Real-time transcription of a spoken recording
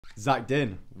Zak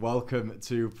Din, welcome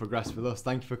to Progress with us.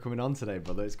 Thank you for coming on today,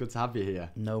 brother. It's good to have you here.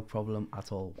 No problem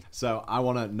at all. So I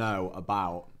want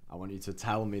you to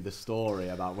tell me the story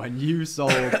about when you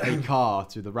sold a car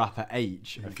to the rapper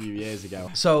Aitch a few years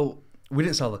ago. So we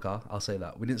didn't sell the car, I'll say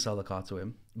that. We didn't sell the car to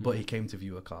him, but he came to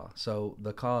view a car. So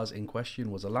the cars in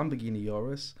question was a Lamborghini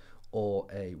Urus or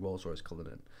a Rolls-Royce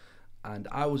Cullinan. And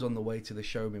I was on the way to the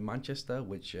showroom in Manchester,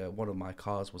 which one of my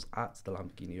cars was at, the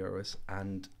Lamborghini Urus,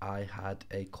 and I had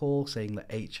a call saying that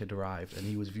Aitch had arrived and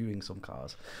he was viewing some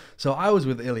cars. So I was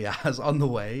with Ilyas on the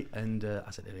way, and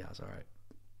I said, Ilyas, all right,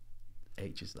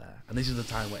 Aitch is there. And this is the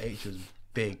time where Aitch was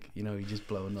big, you know, he just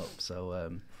blown up.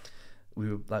 So we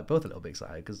were like both a little bit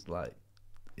excited because like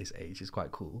it's Aitch, it's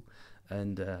quite cool.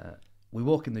 And we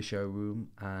walk in the showroom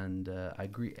and I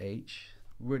greet Aitch.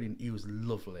 Really, he was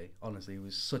lovely. Honestly, he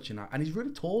was such an, and he's really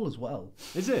tall as well.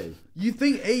 Is he? You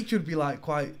think Aitch would be like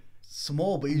quite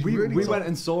small, but he's really we tall. went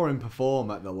and saw him perform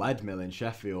at the Lead Mill in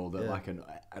Sheffield at like an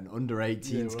under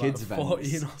 18s kids event.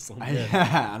 14 or something.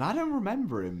 Yeah, and I don't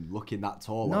remember him looking that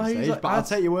tall on stage, like, but I'll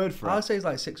take your word for it. I'd say he's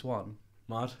like 6'1".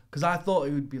 Mad. Because I thought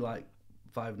he would be like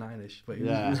 5'9"-ish, but he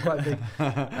was quite big.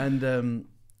 And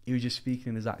he was just speaking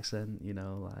in his accent, you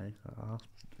know, like,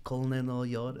 Cullinan or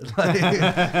Yod. And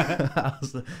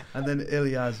then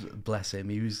Ilyas, bless him,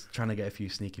 he was trying to get a few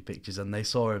sneaky pictures, and they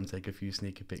saw him take a few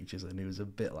sneaky pictures, and he was a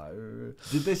bit like...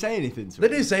 Did they say anything to him? They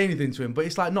didn't say anything to him, but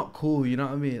it's like not cool, you know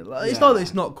what I mean? Like, it's not that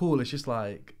it's not cool, it's just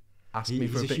like, ask me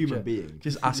for a picture. He's a human being.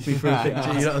 Just ask me for a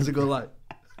picture, you know, to go like...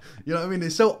 You know what I mean?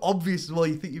 It's so obvious as well,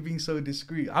 you think you're being so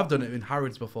discreet. I've done it in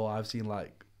Harrods before, I've seen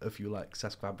like a few like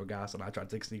Cesc Fabregas, and I tried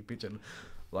to take a sneak picture, and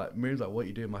like Miriam's like, what are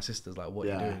you doing? My sister's like, what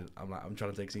are you doing? I'm like, I'm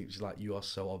trying to take a sneak. She's like, you are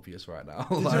so obvious right now.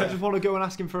 Did like, you just want to go and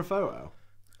ask him for a photo?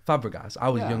 Fabregas, I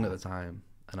was young at the time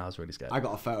and I was really scared. I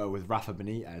got a photo with Rafa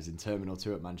Benitez in Terminal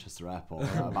 2 at Manchester Airport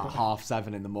at about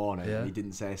 7:30 in the morning. And he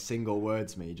didn't say a single word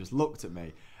to me. He just looked at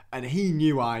me and he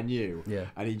knew I knew. Yeah.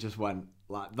 And he just went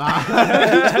like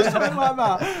that. He just went like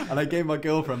that. And I gave my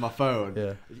girlfriend my phone.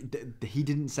 Yeah. He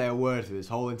didn't say a word through this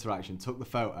whole interaction, took the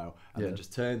photo and then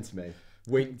just turned to me,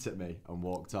 winked at me and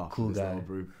walked off. Cool with guy.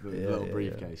 Little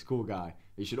briefcase. Yeah. Cool guy.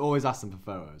 You should always ask them for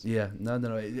photos. Yeah,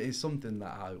 no. It's something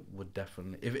that I would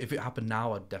definitely, if it happened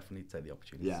now, I'd definitely take the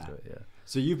opportunity to do it. Yeah.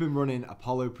 So you've been running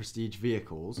Apollo Prestige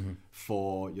vehicles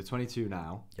for, you're 22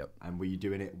 now. Yep. And were you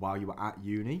doing it while you were at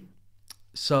uni?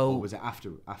 So. Or was it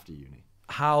after uni?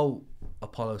 How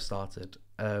Apollo started.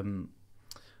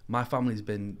 My family's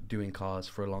been doing cars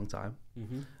for a long time.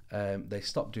 They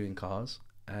stopped doing cars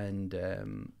and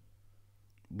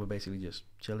we're basically just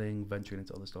chilling, venturing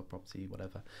into other stuff, property,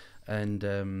 whatever.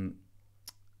 And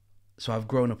so I've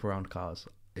grown up around cars.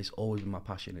 It's always been my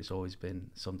passion. It's always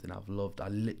been something I've loved. I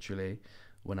literally,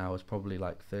 when I was probably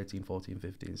like 13, 14,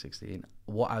 15, 16,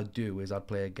 what I'd do is I'd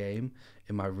play a game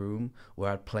in my room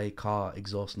where I'd play car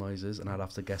exhaust noises and I'd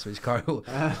have to guess which car it was.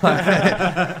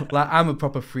 Like I'm a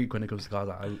proper freak when it comes to cars.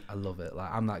 Like, I love it.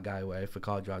 Like I'm that guy where if a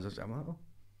car drives, I'm like, oh,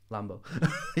 Lambo.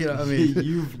 You know what I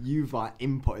mean? You've like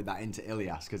inputted that into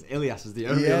Ilyas because Ilyas is the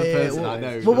only other person I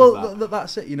know. Well,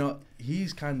 that's it. You know,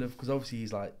 he's kind of, because obviously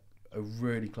he's like a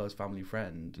really close family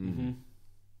friend.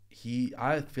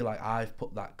 I feel like I've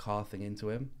put that car thing into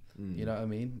him. You know what I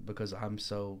mean? Because I'm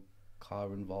so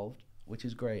car involved, which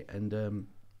is great. And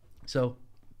so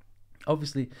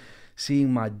obviously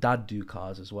seeing my dad do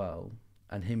cars as well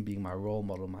and him being my role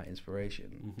model, my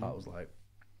inspiration, that was like,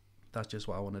 that's just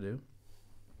what I want to do.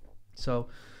 So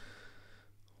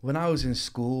when I was in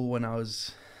school, when I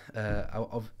was I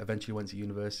eventually went to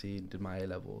university and did my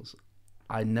A-levels,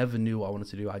 I never knew what I wanted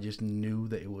to do. I just knew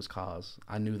that it was cars.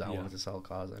 I knew that I wanted to sell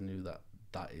cars. I knew that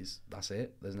that's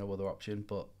it. There's no other option.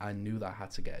 But I knew that I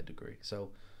had to get a degree.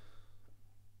 So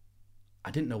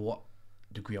I didn't know what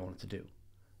degree I wanted to do.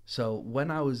 So when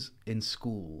I was in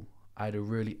school, I had a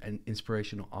really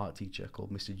inspirational art teacher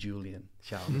called Mr. Julian.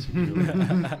 Shout out Mr.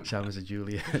 Julian. Shout out Mr.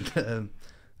 Julian.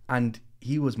 And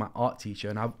he was my art teacher,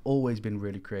 and I've always been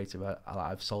really creative.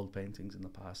 I've sold paintings in the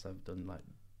past. I've done like,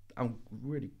 I'm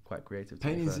really quite creative.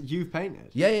 Paintings you've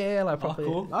painted? Yeah, like proper.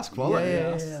 Cool. That's quality.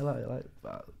 Yeah, like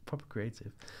proper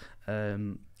creative.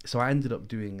 So I ended up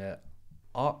doing an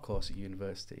art course at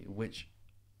university, which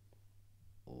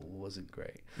wasn't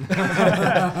great.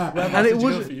 And it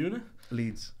was for uni?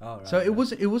 Leeds. Oh, right, so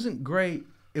it wasn't great.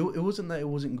 It wasn't that it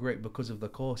wasn't great because of the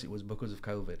course. It was because of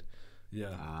COVID.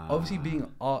 Yeah. Obviously, doing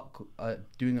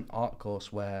an art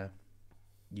course where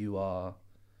you are,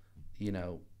 you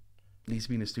know, needs to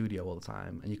be in a studio all the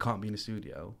time, and you can't be in a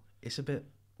studio. It's a bit.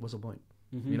 What's the point?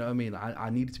 You know what I mean? I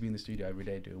needed to be in the studio every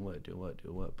day doing work,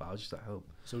 but I was just at home.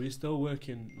 So you're still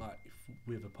working like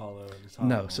with Apollo at the time?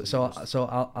 No.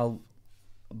 So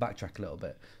backtrack a little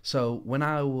bit. So when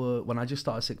I just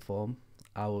started sixth form,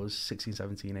 I was 16,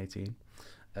 17, 18.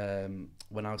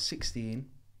 When I was 16,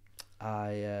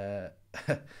 I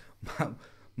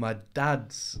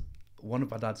one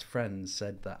of my dad's friends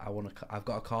said that I've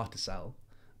got a car to sell.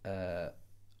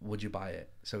 Would you buy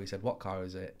it? So he said, what car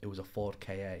is it? It was a Ford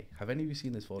KA. Have any of you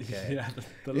seen this Ford KA? Yeah,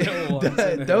 the little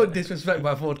ones. Don't disrespect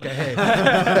my Ford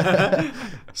KA.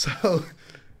 So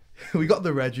we got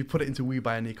the reg, we put it into We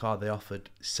Buy Any Car. They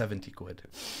offered 70 quid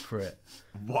for it.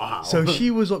 Wow. So she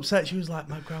was upset. She was like,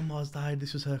 my grandma's died.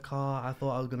 This was her car. I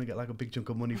thought I was going to get like a big chunk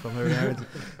of money from her inheritance.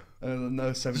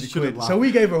 No, 70 quid. Laughed. So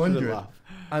we gave her 100.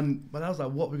 But I was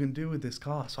like, what are we going to do with this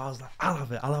car? So I was like, I'll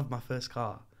have it. I'll have my first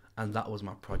car. And that was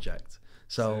my project.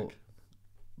 So Sick.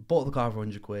 Bought the car for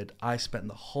 100 quid. I spent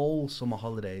the whole summer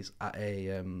holidays at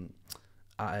a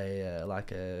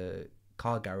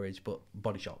car garage, but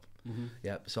body shop. Mm-hmm.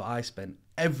 Yep. So I spent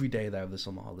every day there of the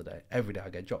summer holiday. Every day I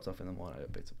get dropped off in the morning, I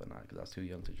get picked up at night because I was too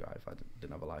young to drive. I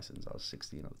didn't have a license. I was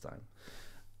 16 at the time.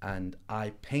 And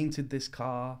I painted this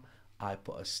car. I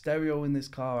put a stereo in this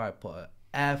car. I put an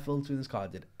air filter in this car. I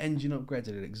did engine upgrades.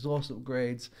 I did exhaust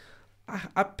upgrades.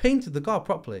 I painted the car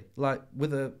properly, like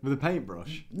with a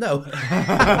paintbrush. No,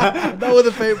 not with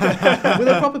a paintbrush, with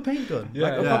a proper paint gun.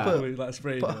 Yeah, like a like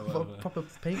spray proper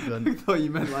paint gun. I thought you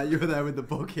meant like you were there with the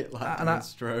bucket, like and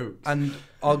strokes. And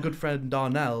our good friend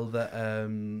Darnell, that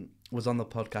was on the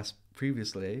podcast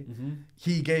previously,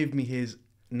 he gave me his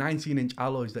 19-inch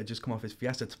alloys that just come off his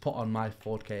Fiesta to put on my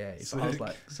Ford KA. So I was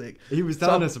like, sick. He was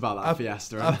telling us about that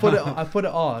Fiesta. I put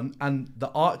it on, and the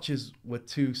arches were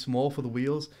too small for the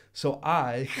wheels. So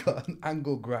I got an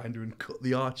angle grinder and cut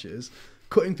the arches,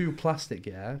 cutting through plastic.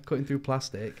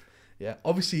 Yeah.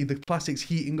 Obviously, the plastic's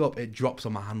heating up. It drops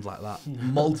on my hand like that.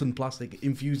 Molten plastic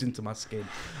infused into my skin.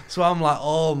 So I'm like,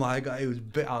 oh my God, it was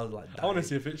bit. I was like, I want to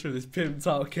see a picture of this pimped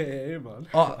out KA, man.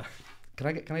 Oh, can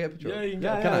I get a picture? Yeah, you can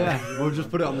yeah. We'll just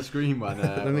put it on the screen when.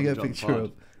 Let me get a picture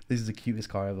of. This is the cutest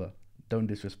car ever. Don't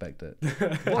disrespect it.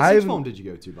 What sixth form did you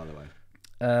go to, by the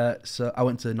way? So I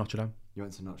went to Notre Dame. You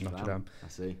went to Notre Dame. I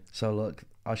see. So look,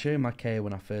 I'll show you my K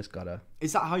when I first got her.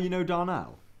 Is that how you know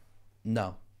Darnell?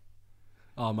 No.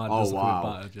 Oh man, wow.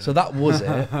 battered, yeah. So that was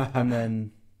it, and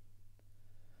then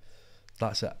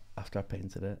that's it after I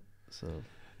painted it. So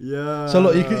yeah. So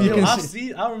look, you can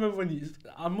see. I remember when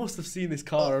I must have seen this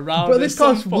car around. But this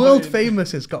car's world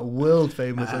famous. It's got world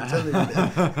famous. I'm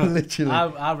telling you, literally.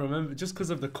 I remember just because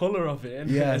of the color of it.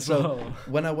 Yeah. As So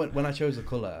well. when I chose the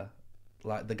color,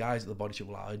 like the guys at the body shop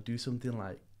were like, I'd do something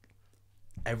like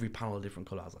every panel a different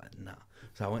color. I was like, nah.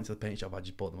 So I went to the paint shop. I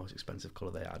just bought the most expensive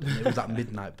color they had. And it was that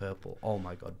midnight purple. Oh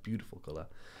my God, beautiful color.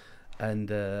 And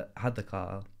had the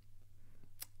car.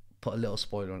 Put a little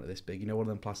spoiler on it this big, one of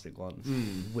them plastic ones.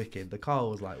 Wicked. The car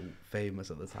was like famous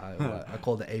at the time. Like, I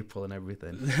called it April and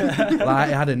everything. Like,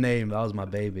 it had a name. That was my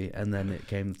baby. And then it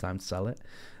came the time to sell it,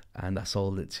 and I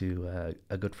sold it to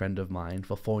a good friend of mine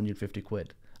for 450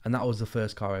 quid. And that was the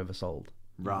first car I ever sold.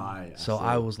 Right. So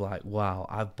I was like, wow,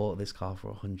 I've bought this car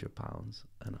for £100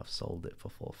 and I've sold it for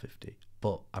 450.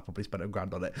 But I probably spent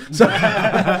 £1,000 on it. So,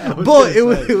 but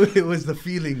it was the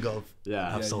feeling of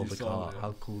I've sold the car.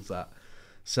 How cool's that?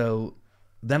 So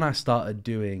then I started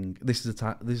doing this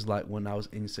is like when I was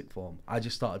in sixth form. I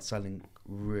just started selling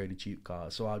really cheap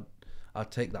cars. So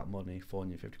I'd take that money,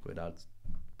 450 quid. I'd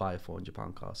buy a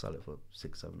 £400 car, sell it for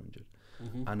 600-700,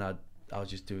 and I was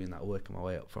just doing that, working my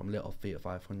way up from little Fiat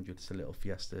 500s to little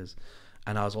Fiestas,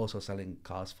 and I was also selling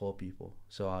cars for people.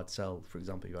 So I'd sell, for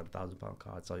example, you had £1,000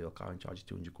 car, I'd sell your car and charge you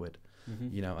 200 quid,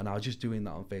 and I was just doing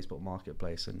that on Facebook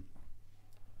Marketplace. And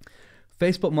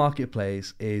Facebook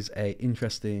Marketplace is a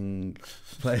interesting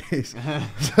place.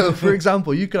 So, for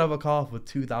example, you could have a car for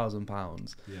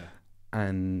 £2,000,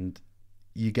 and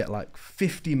you get like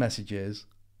 50 messages,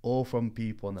 all from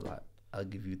people, and they're like, "I'll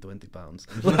give you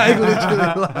 £20." Like literally,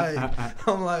 like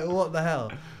I'm like, what the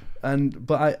hell?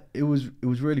 But it was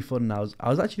really fun. And I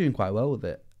was actually doing quite well with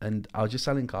it, and I was just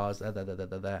selling cars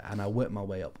there, and I worked my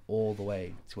way up all the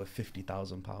way to a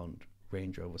 £50,000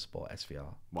 Range Rover Sport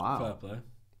SVR. Wow. Fair play.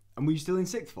 And were you still in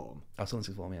sixth form? I was still in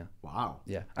sixth form, yeah. Wow.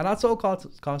 Yeah. And I'd sold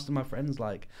cars to my friends.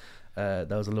 Like, there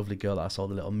was a lovely girl that I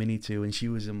sold a little Mini to, and she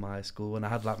was in my school, and I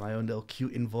had like my own little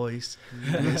cute invoice,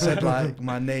 and it said like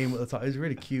my name at the top. It was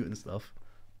really cute and stuff.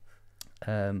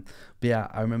 But yeah,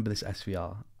 I remember this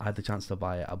SVR. I had the chance to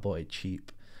buy it. I bought it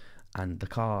cheap, and the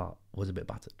car was a bit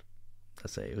battered. I'd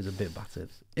say it was a bit battered.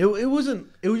 It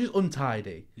wasn't. It was just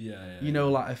untidy. Yeah.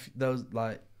 Like there was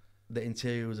like the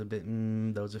interior was a bit.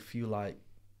 There was a few like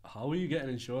How were you getting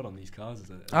insured on these cars? Is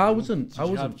it? I wasn't. So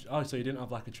you didn't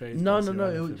have like a trade? No.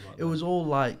 It was all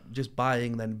like just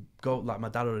buying, then go like my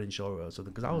dad would insure it or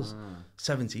something because I was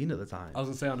 17 at the time. I was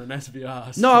gonna say on an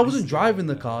SVR. No, I wasn't driving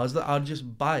the cars. I'd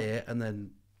just buy it and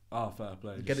then fair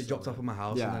play. get it dropped off at my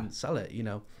house and then sell it. You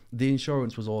know, the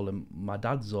insurance was all in my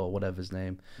dad's or whatever's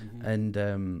name, and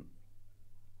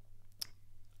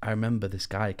I remember this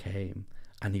guy came.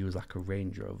 And he was like a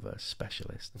Range Rover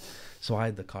specialist. So I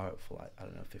had the car for like, I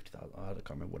don't know, 50,000. I can't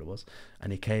remember what it was.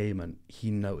 And he came and he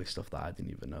noticed stuff that I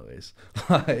didn't even notice.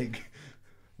 Like,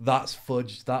 that's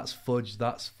fudge.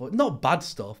 Not bad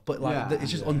stuff, but like,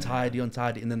 it's just untidy. And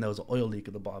then there was an oil leak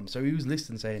at the bottom. So he was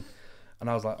listening saying, and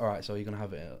I was like, all right, so you're going to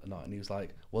have it or not? And he was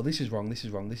like, well, this is wrong. I was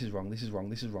like,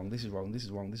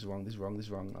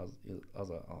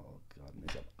 oh,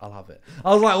 I'll have it.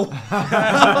 I was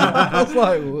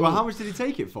like, well, how much did he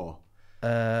take it for?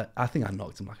 I think I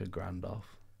knocked him like $1,000 off.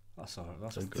 That's all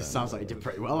right. It sounds like he did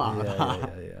pretty well out of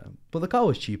that. Yeah. But the car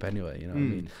was cheap anyway, you know what I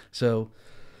mean? So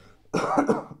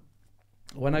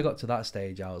when I got to that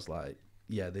stage, I was like,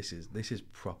 yeah, this is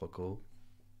proper cool.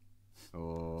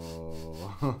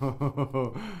 Oh.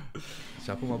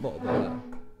 So I put my bottle there.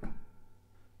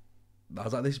 I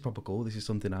was like, this is proper cool. This is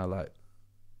something I like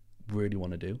really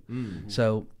want to do.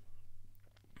 So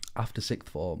after sixth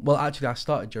form, well, actually I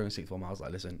started during sixth form. I was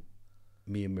like, listen,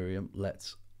 me and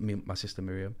my sister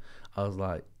Miriam, I was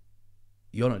like,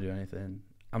 you're not doing anything,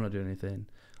 I'm not doing anything,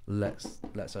 let's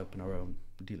open our own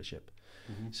dealership.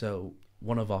 So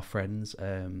one of our friends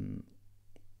had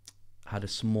a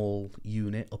small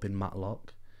unit up in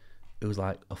Matlock. It was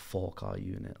like a 4-car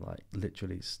unit, like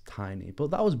literally it's tiny,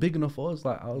 but that was big enough for us.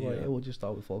 Like I was like, yeah, we'll just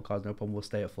start with 4 cars, no problem. We'll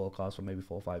stay at 4 cars for maybe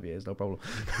 4 or 5 years, no problem.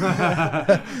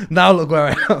 Now look where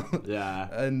I am. Yeah.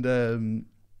 And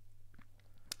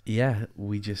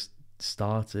we just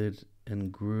started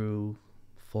and grew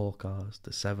 4 cars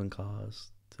to 7 cars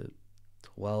to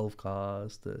 12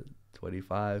 cars to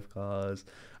 25 cars,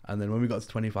 and then when we got to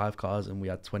 25 cars and we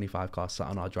had 25 cars sat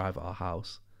on our drive at our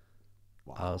house.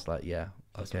 Wow. I was like, yeah,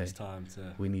 okay, it's time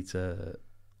to... we need to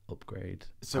upgrade.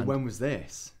 So and when was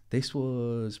this? This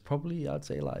was probably, I'd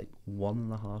say, like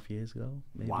 1.5 years ago,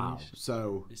 maybe. Wow.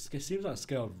 So it seems like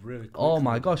scaled really quickly. Oh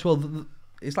my gosh. Well,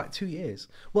 it's like 2 years.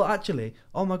 Well, actually,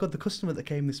 oh my God, the customer that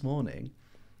came this morning,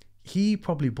 he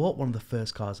probably bought one of the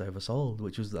first cars I ever sold,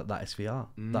 which was that SVR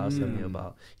that I was telling you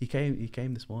about. He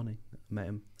came this morning. Met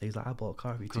him. He's like, I bought a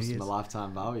car for you 2 years. Customer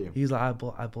lifetime value. He's like, I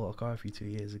bought a car for you 2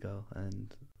 years ago,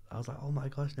 and I was like, oh my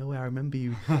gosh, no way, I remember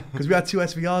you. Because we had 2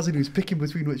 SVRs and he was picking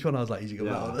between which one. I was like, easy, go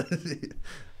back.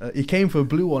 He came for a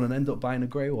blue one and ended up buying a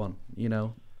grey one, you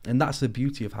know. And that's the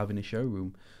beauty of having a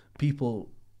showroom. People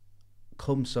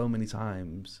come so many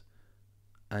times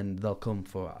and they'll come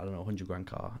for, I don't know, $100,000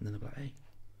 car. And then they'll be like, hey,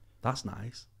 that's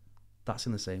nice. That's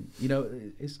in the same, you know,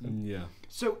 it's... Yeah.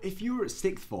 So if you were at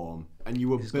sixth form and you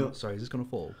were built... Sorry, is this going to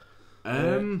fall?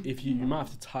 If you might have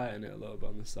to tighten it a little bit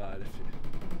on the side. If you...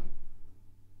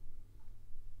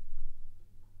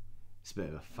 It's a bit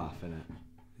of a faff, isn't it?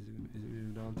 Is it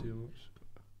moving down too much?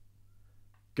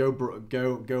 Go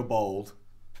bold.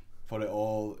 Put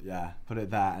it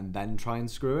there and then try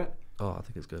and screw it. Oh, I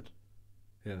think it's good.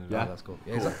 Yeah, that's cool.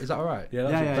 Yeah, cool. Is that all right? Yeah,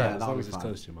 as long as it's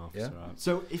close to your mouth. Yeah. It's all right.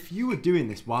 So if you were doing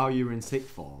this while you were in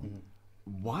sixth form,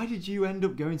 why did you end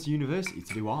up going to university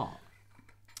to do art?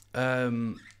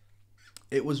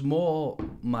 It was more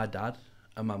my dad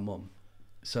and my mum.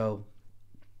 So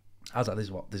I was like, this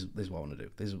is what I want to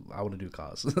do. I want to do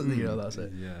cars. You know, that's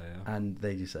it. Yeah. And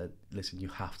they just said, listen, you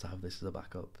have to have this as a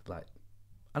backup. Like,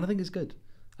 and I think it's good.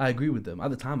 I agree with them.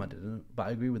 At the time I didn't, but I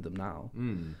agree with them now.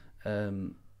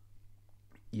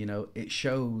 You know, it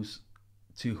shows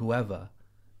to whoever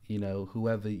you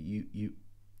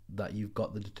that you've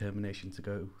got the determination to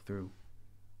go through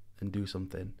and do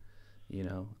something, you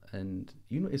know. And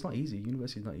it's not easy.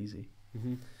 University's not easy.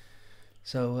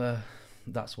 So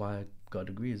that's why I got a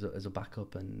degree as a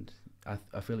backup, and I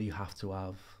feel like you have to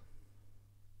have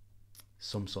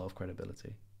some sort of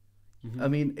credibility. I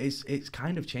mean, it's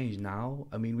kind of changed now.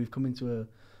 I mean, we've come into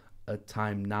a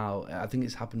time now, I think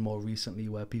it's happened more recently,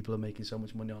 where people are making so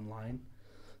much money online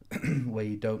where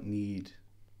you don't need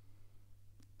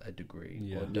a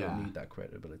degree or don't need that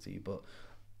credibility. But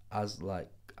as like,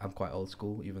 I'm quite old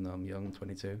school, even though I'm young, I'm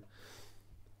 22.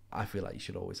 I feel like you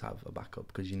should always have a backup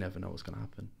because you never know what's going to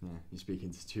happen. Yeah, you're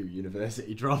speaking to 2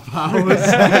 university dropouts.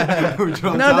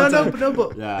 No,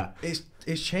 but yeah,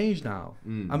 it's changed now.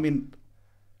 I mean,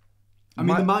 the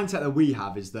mindset that we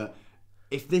have is that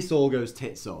if this all goes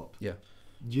tits up,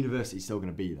 university's still going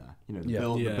to be there. You know,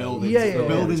 the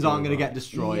buildings aren't going to get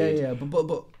destroyed. Yeah,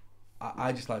 but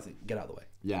I just like to get out of the way.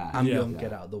 Yeah. I'm young,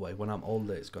 get out of the way. When I'm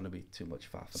older, it's going to be too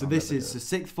much faff. So this is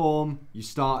sixth form. You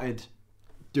started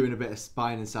doing a bit of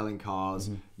buying and selling cars.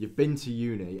 You've been to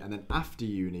uni, and then after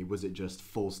uni, was it just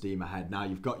full steam ahead? Now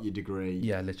you've got your degree.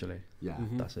 Yeah, literally. Yeah,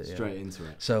 that's it. Straight into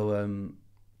it. So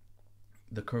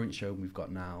the current showroom we've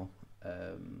got now,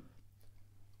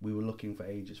 we were looking for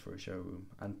ages for a showroom,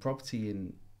 and property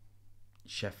in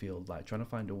Sheffield, like trying to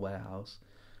find a warehouse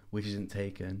which isn't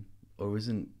taken or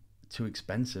isn't too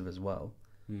expensive as well.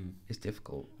 It's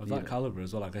difficult. Of that caliber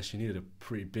as well, I guess you needed a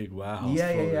pretty big warehouse.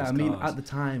 Yeah. I mean, at the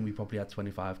time, we probably had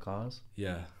 25 cars.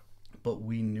 Yeah. But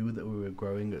we knew that we were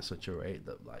growing at such a rate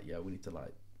that, like, we need to,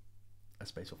 like, a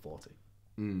space for 40.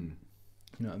 You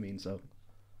know what I mean? So,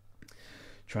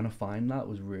 trying to find that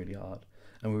was really hard.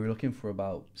 And we were looking for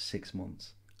about 6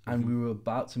 months. And we were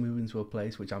about to move into a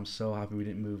place which I'm so happy we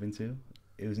didn't move into.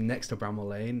 It was next to Bramwell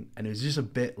Lane, and it was just a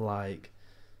bit like...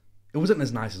 It wasn't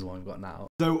as nice as the one we've got now.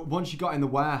 So once you got in the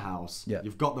warehouse,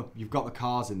 you've got the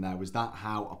cars in there. Was that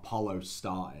how Apollo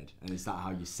started, and is that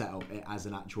how you set up it as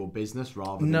an actual business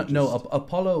rather than No,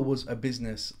 Apollo was a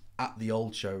business at the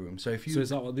old showroom. So if you... So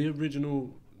is that what the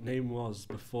original name was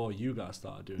before you guys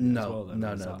started doing it as well? Then?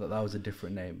 No, that was a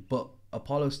different name. But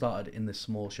Apollo started in the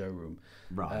small showroom.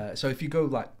 Right. So if you go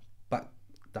like back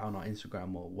down our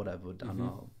Instagram or whatever,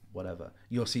 whatever,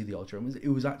 you'll see the old showroom. It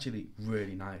was actually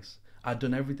really nice. I'd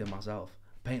done everything myself.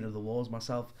 Painted the walls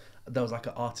myself. There was like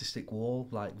an artistic wall,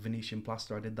 like Venetian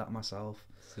plaster. I did that myself.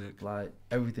 Sick. Like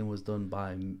everything was done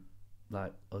by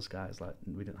like us guys. Like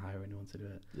we didn't hire anyone to do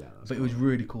it. Yeah. But it was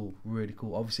really cool, really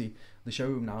cool. Obviously, the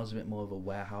showroom now is a bit more of a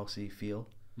warehousey feel.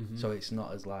 So it's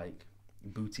not as like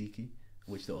boutiquey,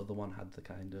 which the other one had the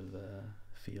kind of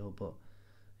feel. But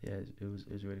yeah, it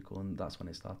was really cool, and that's when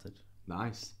it started.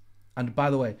 Nice. And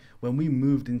by the way, when we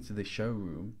moved into the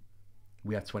showroom,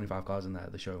 we had 25 cars in there.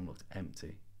 The showroom looked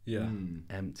empty. Yeah.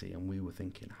 Empty. And we were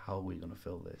thinking, how are we going to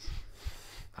fill this?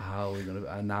 How are we going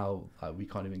to... And now we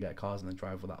can't even get cars in the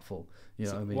drive with that full. You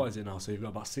know what I mean? What is it now? So you've got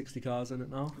about 60 cars in it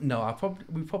now? No,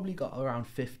 we've probably got around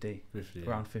 50. 50,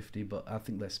 around 50, but I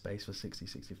think there's space for 60,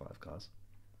 65 cars.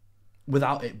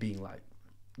 Without it being like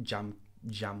jam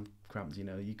cramped, you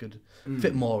know. You could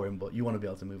fit more in, but you want to be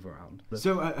able to move around.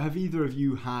 So have either of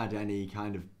you had any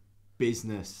kind of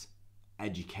business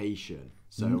education?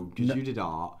 So because you did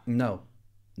art. No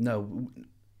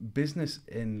business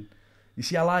in... You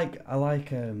see, I like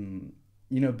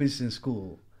business in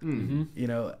school. You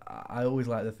know, I always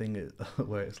like the thing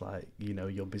where it's like, you know,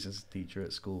 your business teacher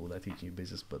at school, they're teaching you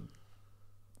business, but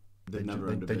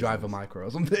they drive a micro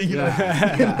or something. You know?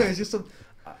 It's just some,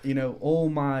 you know, all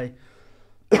my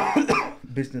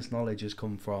business knowledge has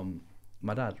come from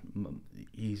my dad.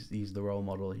 He's the role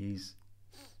model. He's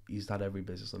had every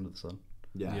business under the sun.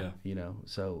 Yeah. You know,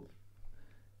 so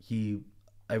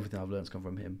everything I've learned has come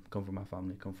from him, come from my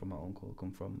family, come from my uncle,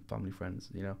 come from family friends.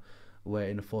 You know, we're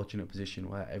in a fortunate position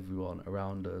where everyone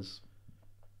around us,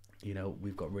 you know,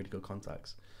 we've got really good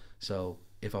contacts. So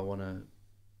if I want to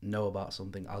know about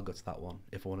something, I'll go to that one.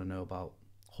 If I want to know about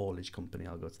haulage company,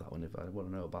 I'll go to that one. If I want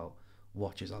to know about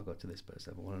watches, I'll go to this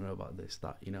person. If I want to know about this,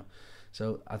 that, you know.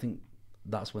 So I think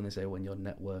that's when they say when your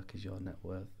network is your net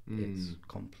worth. It's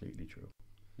completely true.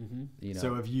 You know?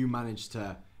 So have you managed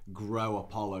to grow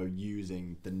Apollo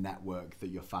using the network that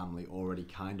your family already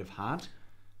kind of had?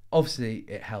 Obviously,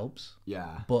 it helps.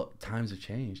 Yeah. But times have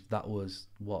changed. That was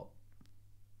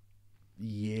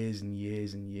years and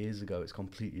years and years ago. It's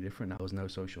completely different now. There was no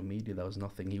social media. There was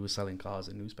nothing. He was selling cars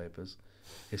in newspapers.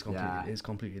 It's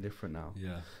completely different now.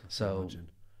 Yeah. So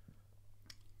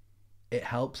it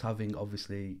helps having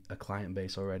obviously a client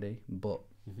base already, but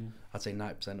I'd say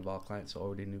 90% of our clients are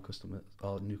already new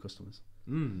customers.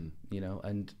 You know,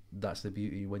 and that's the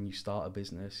beauty. When you start a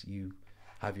business, you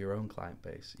have your own client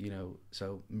base. You know,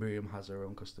 so Miriam has her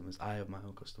own customers. I have my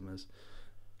own customers.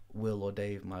 Will or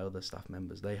Dave, my other staff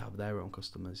members, they have their own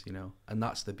customers. You know, and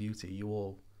that's the beauty. You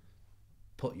all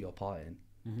put your part in.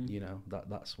 You know,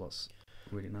 that's what's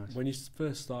really nice. When you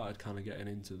first started kind of getting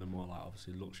into the more like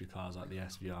obviously luxury cars like the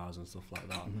SVRs and stuff like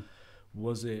that,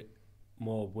 was it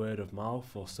more word of mouth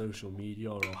or social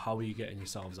media, or how are you getting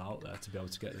yourselves out there to be able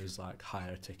to get these like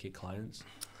higher ticket clients?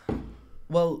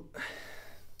 Well,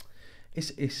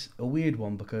 it's a weird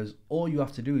one because all you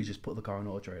have to do is just put the car on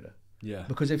Auto Trader. Yeah.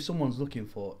 Because if someone's looking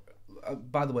for,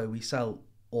 by the way, we sell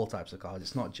all types of cars.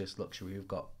 It's not just luxury. We've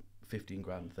got 15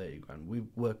 grand, 30 grand. We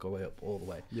work our way up all the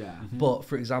way. Yeah. But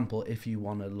for example, if you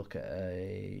want to look at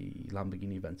a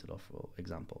Lamborghini Aventador, for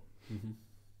example,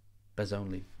 there's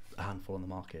only a handful on the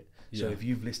market. So if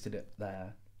you've listed it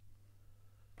there,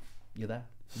 you're there.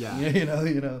 Yeah. you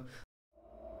know.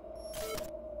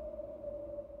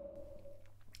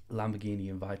 Lamborghini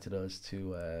invited us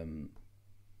to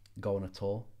go on a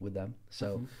tour with them.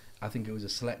 So I think it was a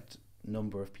select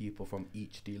number of people from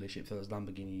each dealership. So there was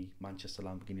Lamborghini Manchester,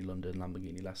 Lamborghini London,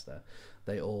 Lamborghini Leicester.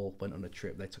 They all went on a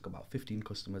trip. They took about 15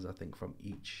 customers, I think, from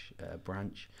each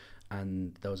branch.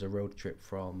 And there was a road trip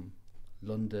from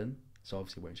London. So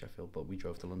obviously we're in Sheffield, but we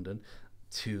drove to London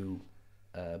to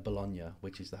Bologna,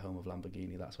 which is the home of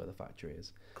Lamborghini. That's where the factory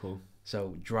is. Cool.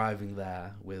 So driving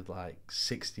there with like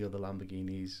 60 other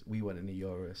Lamborghinis, we went in a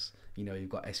Urus. You know, you've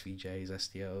got SVJs,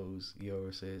 STOs,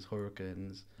 Uruses,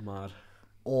 Hurricanes. Mad.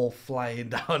 All flying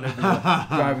down everywhere,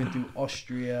 driving through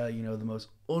Austria, you know, the most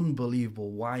unbelievable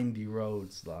windy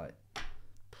roads, like,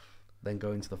 then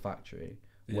going to the factory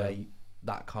where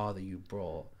that car that you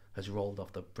brought has rolled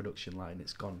off the production line.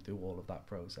 It's gone through all of that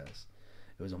process.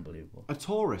 It was unbelievable. Are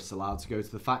tourists allowed to go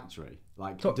to the factory?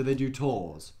 Like, do they do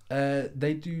tours?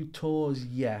 They do tours,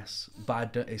 yes,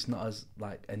 but it's not as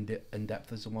like in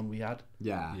depth as the one we had.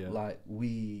 Yeah. Like,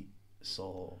 we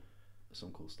saw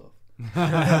some cool stuff.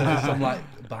 Some like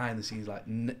behind the scenes, like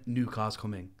new cars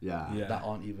coming. Yeah. That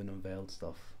aren't even unveiled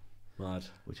stuff. Mad.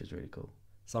 Which is really cool.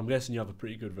 So I'm guessing you have a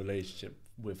pretty good relationship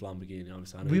with Lamborghini.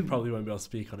 Obviously, I know you probably won't be able to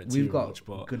speak on it too much,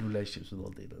 but we've got good relationships with all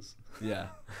dealers. Yeah.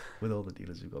 With all the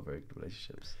dealers, we've got very good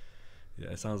relationships.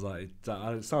 Yeah, it sounds like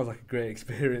a great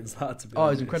experience. That to be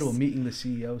honest. It's incredible meeting the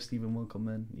CEO, Stephen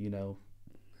Wilkerman. You know,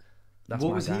 that's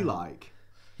what was he like?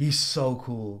 He's so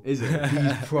cool. Is it?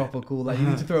 He's proper cool. Like, you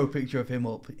need to throw a picture of him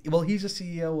up. Well, he's a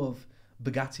CEO of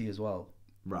Bugatti as well.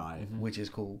 Right. Which is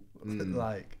cool.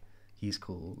 Like, he's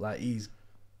cool. Like, he's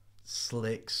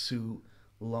slick, suit,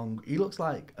 long. He looks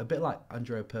like a bit like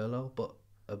Andrea Pirlo, but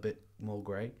a bit more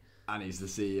grey. And he's the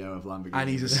CEO of Lamborghini. And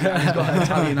he's got an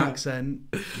Italian accent.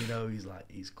 You know, he's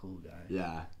a cool guy.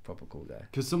 Yeah. Proper cool guy.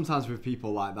 Because sometimes with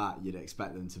people like that, you'd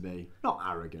expect them to be, not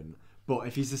arrogant, but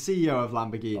if he's the CEO of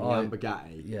Lamborghini and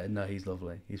Bugatti... Yeah, no, he's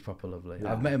lovely. He's proper lovely.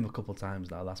 Yeah. I've met him a couple of times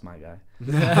now. That's my guy.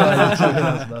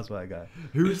 that's my guy.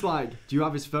 Who's like... Do you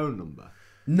have his phone number?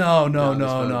 No.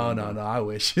 I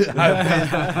wish.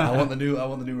 I want the new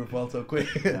Revuelto quick.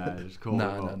 Yeah, it's cool.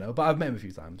 No. But I've met him a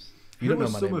few times. Who are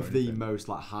some of the most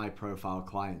like high-profile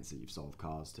clients that you've sold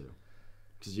cars to?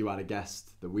 Because you had a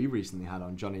guest that we recently had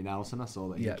on, Johnny Nelson. I saw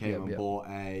that he came and bought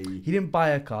a... He didn't buy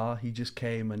a car. He just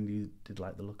came and he did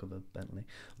like the look of a Bentley.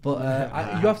 But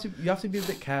you have to be a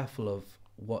bit careful of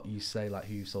what you say, like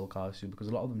who you sold cars to, because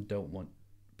a lot of them don't want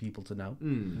people to know.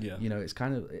 Yeah. You know, it's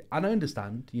kind of... And I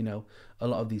understand, you know, a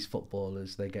lot of these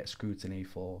footballers, they get scrutiny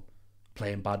for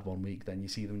playing bad one week. Then you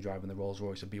see them driving the Rolls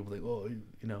Royce and people think, oh,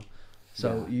 you know...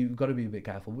 So you've got to be a bit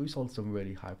careful. We sold some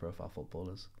really high-profile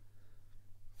footballers.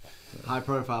 High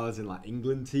profile as in like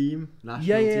England team,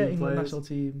 national team England players? national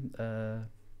team,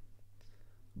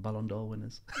 Ballon d'Or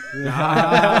winners.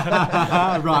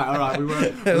 Right, all right. We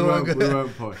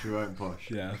won't push.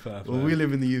 Yeah, fair. Well, we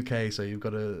live in the UK, so you've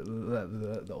got to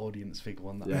let the audience figure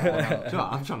on that. Yeah.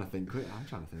 I'm trying to think about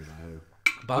who.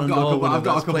 Ballon d'Or winners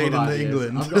that's played in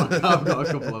England. I've got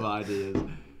a couple of ideas.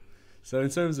 So in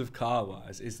terms of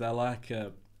car-wise, is there like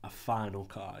a final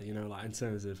car, you know, like in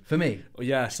terms of... For me?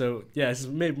 Yeah, so, this is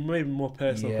maybe more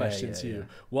personal question to you. Yeah.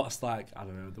 What's like, I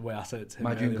don't know, the way I said it to him,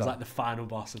 My dream it was car. like the final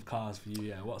boss of cars for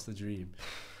you, what's the dream?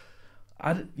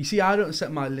 You see, I don't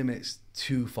set my limits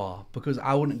too far, because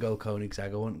I wouldn't go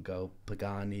Koenigsegg, I wouldn't go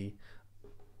Pagani,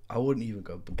 I wouldn't even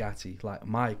go Bugatti. Like,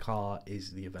 my car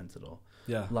is the Aventador.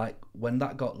 Yeah. Like, when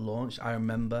that got launched, I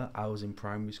remember I was in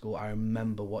primary school. I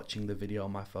remember watching the video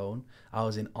on my phone. I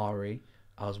was in RE.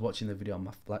 I was watching the video on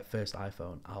my first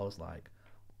iPhone. I was like,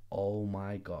 oh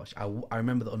my gosh. I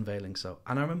remember the unveiling.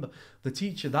 And I remember the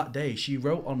teacher that day, she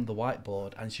wrote on the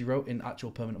whiteboard and she wrote in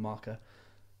actual permanent marker.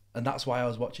 And that's why I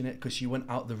was watching it, because she went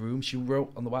out the room. She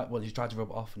wrote on the whiteboard. She tried to rub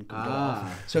it off and couldn't get it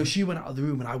off. So she went out of the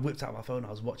room and I whipped out my phone.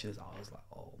 I was watching this. I was like,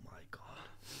 oh my God,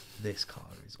 this car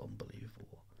is unbelievable.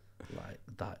 Like,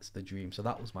 that's the dream. So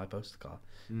that was my poster car,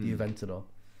 the Aventador.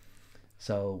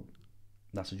 So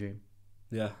that's a dream.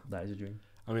 Yeah, that is a dream.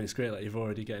 I mean, it's great. Like, you're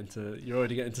already getting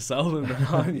to sell them now,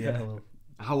 aren't you? Yeah. Well,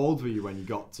 how old were you when you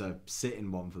got to sit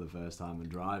in one for the first time and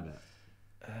drive it?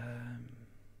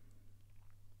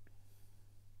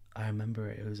 I remember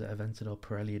it was an Aventador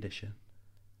Pirelli edition,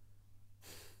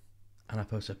 and I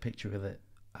posted a picture of it.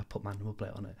 I put my number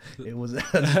plate on it. It was... I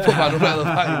just put my number plate on the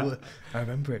back. I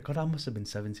remember it. God, I must have been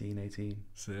 17, 18.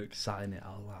 Sick. Sat in it. I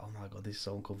was like, oh my God, this is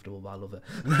so uncomfortable, but I love it.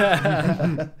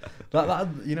 that,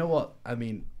 you know what? I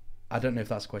mean, I don't know if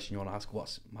that's a question you want to ask,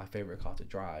 what's my favourite car to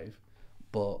drive,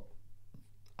 but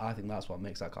I think that's what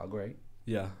makes that car great.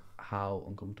 Yeah. How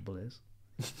uncomfortable it is.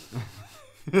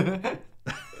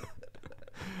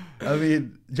 I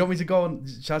mean, do you want me to go on?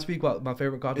 Shall I speak about my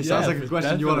favourite car? It sounds like a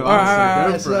question you want to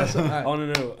definitely. answer. Go for it. I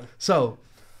want to know. So,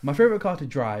 my favourite car to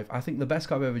drive, I think the best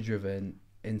car I've ever driven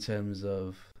in terms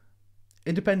of,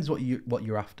 it depends what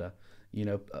you're after. You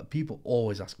know, people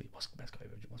always ask me, what's the best car you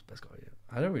ever driven? What's the best car you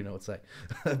ever? I don't really know what to say.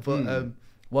 But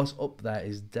what's up there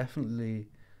is definitely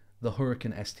the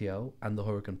Huracan STO and the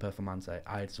Huracan Performante.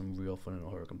 I had some real fun in the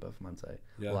Huracan Performante.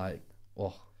 Yeah. Like,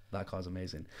 oh, that car's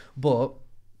amazing. But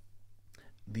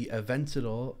the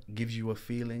Aventador gives you a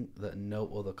feeling that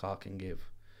no other car can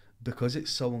give. Because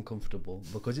it's so uncomfortable,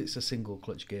 because it's a single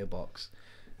clutch gearbox,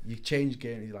 you change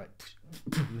gear and you're like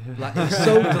it's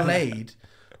so delayed.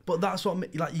 But that's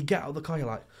what, like, you get out of the car, you're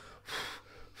like,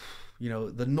 you know,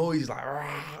 the noise like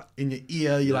in your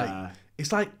ear, you're like,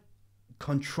 it's like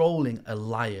controlling a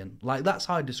lion. Like, that's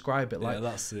how I describe it. Like, yeah,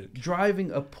 that's it.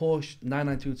 Driving a Porsche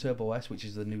 992 Turbo S, which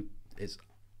is the new, it's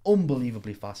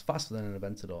unbelievably fast, faster than an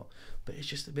Aventador, but it's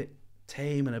just a bit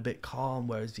tame and a bit calm,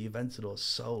 whereas the Aventador is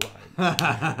so like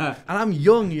and I'm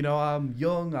young, you know, I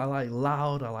like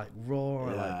loud, I like raw,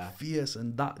 I like fierce,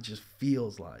 and that just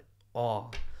feels like I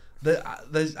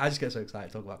just get so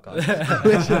excited to talk about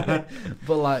cars.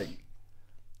 But like,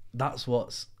 that's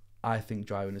what I think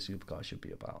driving a supercar should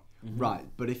be about. Right,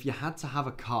 but if you had to have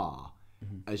a car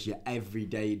as your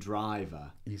everyday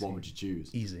driver, what would you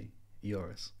choose? Easy,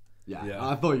 Urus. Yeah,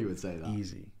 I thought you would say that.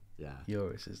 Easy. Yeah,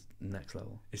 Urus is next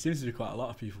level. It seems to be quite a lot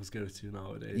of people's go-to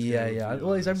nowadays. Yeah.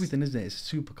 Well, it's everything, isn't it?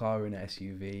 It's a supercar in an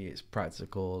SUV. It's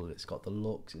practical. It's got the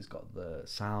looks. It's got the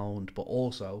sound. But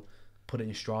also, put it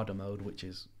in Strada mode, which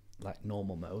is like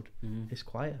normal mode. It's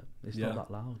quiet. It's not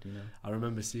that loud, you know. I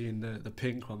remember seeing the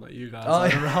pink one that you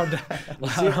guys had around. I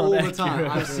see it all the time.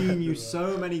 I've seen you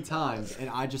so many times, and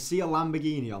I just see a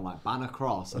Lamborghini on like Banner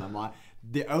Cross, and I'm like,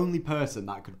 the only person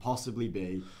that could possibly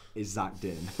be is Zak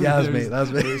Din. Yeah,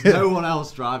 that's me. There's no one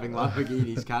else driving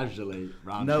Lamborghinis casually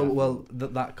around. No, Sheffield. well,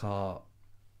 that car,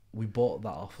 we bought that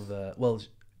off of a. Well,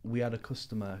 we had a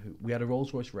customer we had a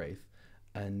Rolls Royce Wraith,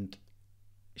 and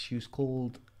she was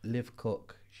called Liv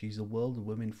Cook. She's a World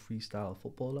Women Freestyle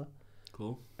footballer.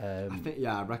 Cool. I think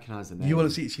I recognise the name. You want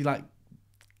to see? She like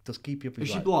does keep you up. Is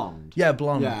she like, blonde? Yeah,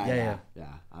 blonde. Yeah.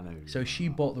 I know. So she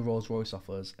bought the Rolls Royce off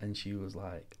us, and she was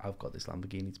like, "I've got this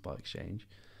Lamborghini to buy exchange."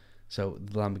 So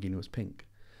the Lamborghini was pink.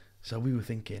 So we were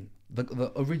thinking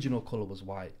the original colour was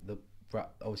white. The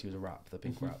wrap obviously was a wrap, the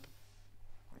pink wrap.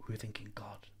 We were thinking,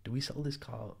 God, do we sell this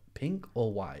car pink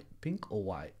or white? Pink or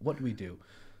white? What do we do?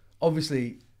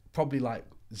 Obviously, probably like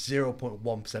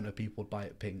 0.1% of people would buy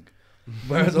it pink,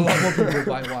 whereas a lot more people would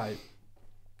buy white.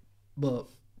 But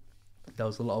there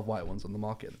was a lot of white ones on the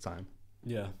market at the time.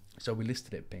 Yeah. So we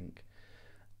listed it pink,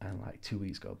 and like 2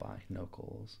 weeks go by, no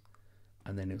calls,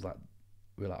 and then it was like,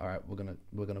 we were like, all right,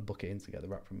 we're gonna book it in to get the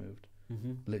wrap removed.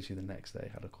 Literally the next day,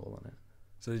 had a call on it.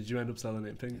 So did you end up selling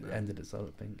it pink then? Ended up selling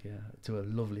it pink, yeah, to a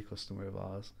lovely customer of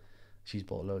ours. She's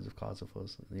bought loads of cars of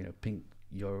us, you know, pink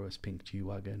Urus, pink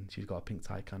G-Wagon. She's got a pink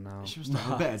Taycan now. She must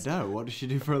have a bit of dough. What does she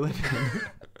do for a living?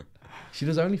 She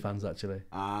does OnlyFans, actually.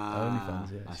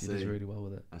 OnlyFans, yeah. She does really well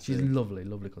with it. She's a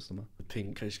lovely customer. The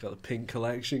pink, she's got the pink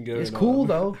collection going on. It's cool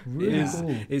though, really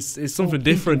cool. It's something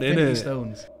different, isn't it?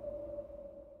 Stones.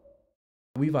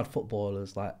 We've had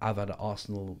footballers, like I've had an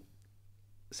Arsenal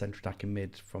centre attacking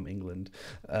mid from England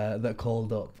that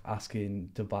called up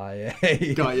asking to buy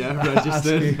a got you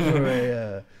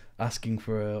registered asking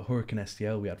for a Huracan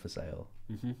STO we had for sale,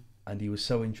 and he was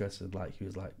so interested. Like he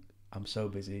was like, "I'm so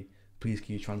busy. Please,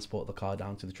 can you transport the car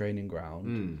down to the training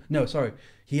ground?" No, sorry,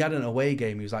 he had an away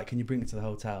game. He was like, "Can you bring it to the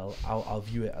hotel? I'll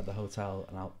view it at the hotel,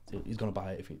 and he's gonna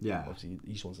buy it if he obviously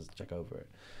he just wants us to check over it."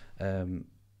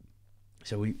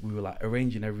 So we were like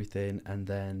arranging everything, and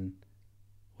then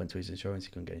went to his insurance. He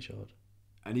couldn't get insured.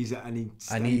 And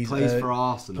he plays for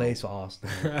Arsenal. Plays for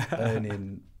Arsenal,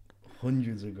 earning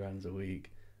hundreds of grand a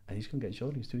week, and he just couldn't get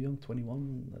insured. He was too young,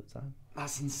 21 at the time.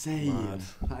 That's insane.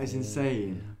 That is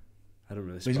insane. Yeah. I don't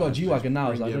really. But he's got a G-Wagon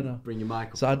now, so I don't know. Bring your mic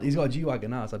up. So he's got a G-Wagon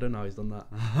now, so I don't know how he's done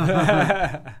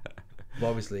that. But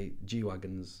obviously,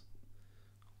 G-Wagon's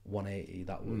 180.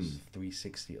 That was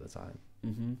 360 at the time.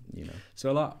 You know.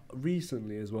 So like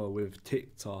recently as well with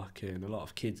TikTok and a lot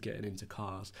of kids getting into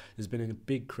cars, there's been a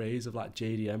big craze of like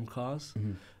JDM cars.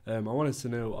 I wanted to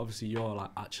know, obviously you're like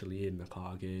actually in the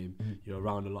car game, you're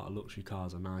around a lot of luxury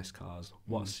cars and nice cars.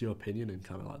 What's your opinion in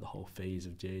kind of like the whole phase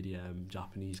of JDM,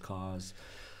 Japanese cars?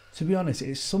 To be honest,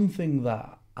 it's something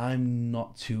that I'm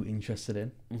not too interested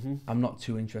in. I'm not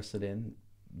too interested in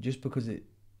just because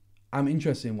I'm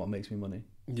interested in what makes me money.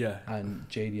 Yeah. and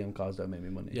JDM cars don't make me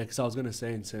money. Yeah, because I was going to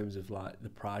say in terms of like the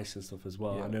price and stuff as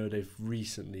well. Yeah. I know they've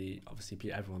recently,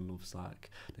 obviously, everyone loves like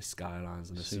the Skylines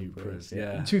and the Supras.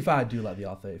 Yeah. To be fair, I do like the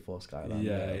R34 Skyline.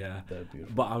 Yeah. They're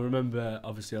beautiful. But I remember,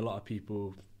 obviously, a lot of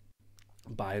people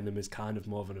buying them as kind of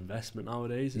more of an investment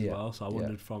nowadays as well. So I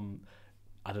wondered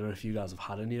I don't know if you guys have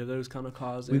had any of those kind of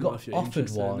cars. We got offered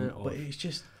one, it, but it's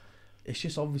just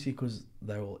obviously because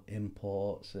they're all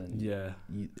imports and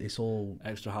it's all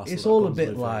extra hassle. It's all a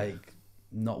bit like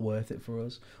not worth it for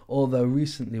us. Although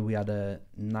recently we had a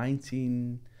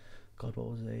 19. God,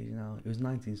 what was the age now? It was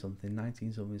 19 something, I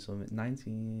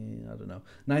don't know,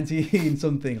 19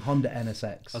 something Honda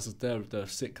NSX. They're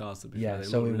sick cars to be fair. They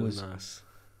so look it really was nice.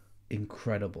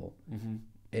 Incredible.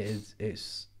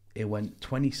 It went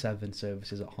 27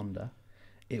 services at Honda.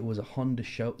 It was a Honda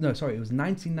show. No, sorry, it was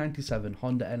 1997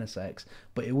 Honda NSX,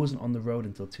 but it wasn't on the road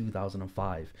until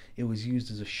 2005. It was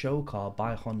used as a show car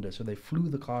by Honda, so they flew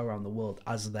the car around the world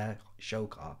as their show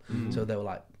car. So they were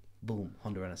like, boom,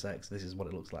 Honda NSX, this is what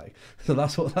it looks like. So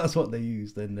that's what they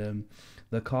used. And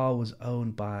the car was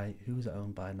owned by, who is it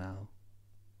owned by now?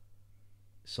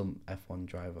 Some F1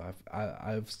 driver.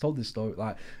 I've told this story,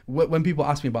 like when people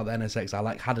ask me about the NSX, I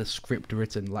like had a script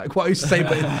written, like what I used to say,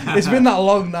 but it's been that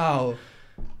long now.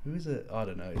 Who is it? I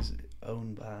don't know. It's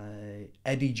owned by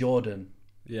Eddie Jordan.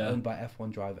 Yeah. Owned by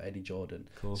F1 driver Eddie Jordan.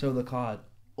 Cool. So the car had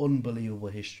unbelievable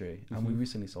history, and we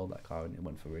recently sold that car, and it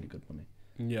went for really good money.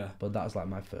 Yeah. But that was like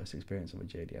my first experience of a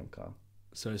JDM car.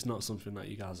 So it's not something that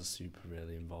you guys are super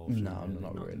really involved in? No,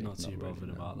 not really. Not too bothered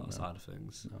about that side of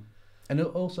things? No. And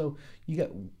also, you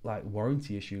get like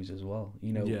warranty issues as well.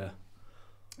 You know,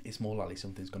 it's more likely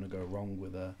something's going to go wrong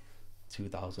with a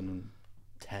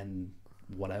 2010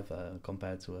 whatever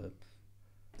compared to a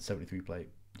 73 plate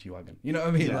G-Wagon. You know what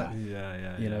I mean?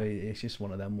 You know, it's just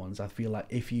one of them ones. I feel like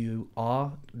if you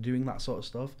are doing that sort of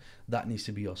stuff, that needs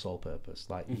to be your sole purpose.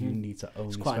 Like you need to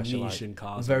only specialize. It's quite niche in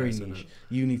cars. Very niche.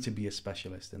 You need to be a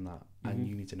specialist in that, and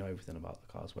you need to know everything about the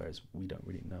cars, whereas we don't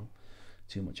really know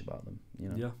too much about them, you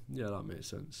know. Yeah, that makes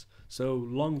sense. So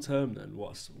long term then,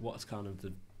 what's kind of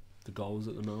the goals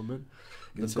at the moment?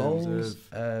 The goals,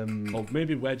 or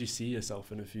maybe where do you see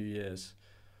yourself in a few years,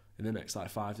 in the next like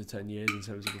 5 to 10 years, in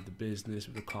terms of with the business,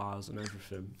 with the cars and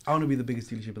everything? I want to be the biggest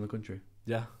dealership in the country.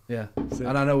 Yeah,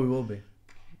 and I know we will be.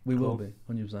 We will be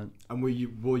 100%. And will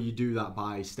you do that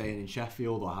by staying in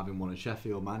Sheffield or having one in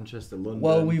Sheffield, Manchester, London?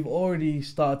 Well, we've already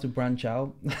started to branch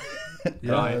out.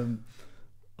 Right.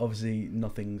 Obviously,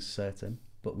 nothing's certain,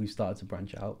 but we've started to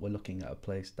branch out. We're looking at a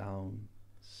place down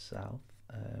south.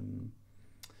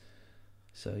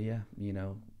 So yeah, you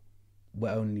know, we're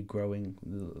only growing.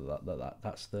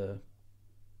 That's the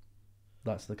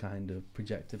kind of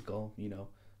projected goal. You know,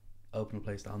 open a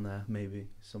place down there, maybe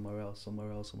somewhere else.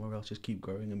 Just keep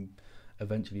growing and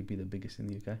eventually be the biggest in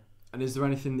the UK. And is there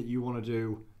anything that you want to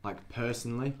do, like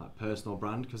personally, like personal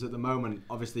brand? Because at the moment,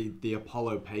 obviously, the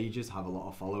Apollo pages have a lot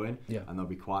of following, and there'll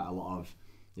be quite a lot of,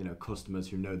 you know, customers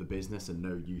who know the business and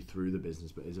know you through the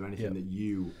business. But is there anything that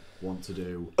you want to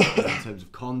do in terms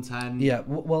of content? Yeah,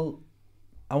 well,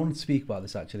 I wanted to speak about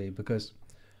this actually because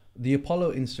the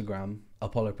Apollo Instagram,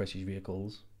 Apollo Prestige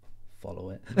Vehicles, follow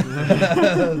it.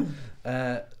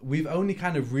 We've only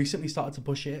kind of recently started to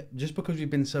push it just because we've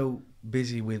been so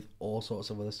busy with all sorts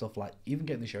of other stuff, like even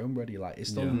getting the showroom ready. Like it's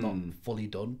still not fully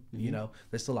done, you know.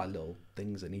 There's still like little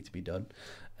things that need to be done.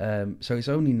 So it's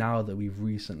only now that we've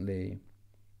recently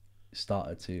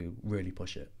started to really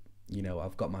push it. You know,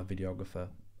 I've got my videographer,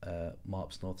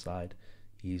 Marps Northside.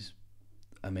 He's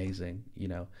amazing, you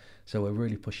know. So we're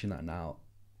really pushing that now.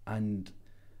 And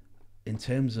in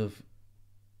terms of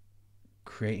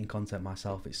creating content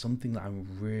myself, it's something that I'm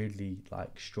really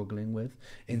like struggling with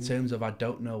in terms of I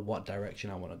don't know what direction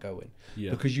I want to go in,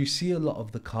 because you see a lot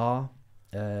of the car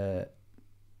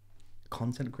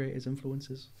content creators,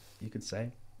 influencers, you could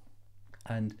say,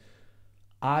 and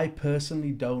I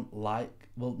personally don't like,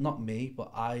 well, not me,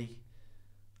 but I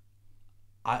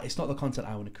it's not the content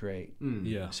I want to create.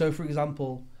 So for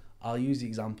example, I'll use the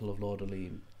example of Lord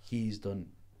Aleem. He's done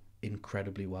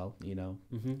incredibly well, you know.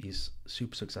 He's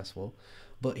super successful,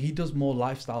 but he does more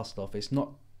lifestyle stuff. It's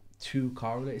not too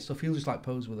car related stuff. He'll just like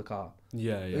pose with a car.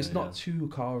 It's not too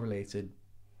car related,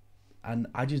 and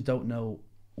I just don't know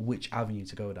which avenue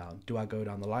to go down. Do I go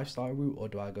down the lifestyle route, or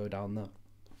do I go down the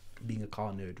being a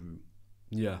car nerd route?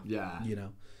 You know,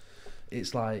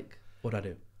 it's like, what do I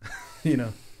do? You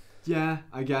know.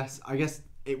 I guess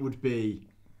it would be,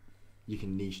 you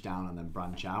can niche down and then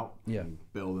branch out and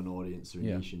build an audience through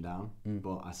niching down.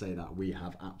 But I say that we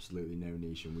have absolutely no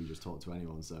niche and we just talk to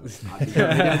anyone, so I'd be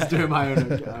going against doing my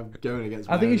own. I'm going against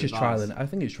my I think own it's just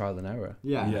advice. trial and error.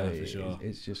 Yeah, for sure.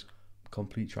 It's just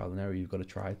complete trial and error. You've got to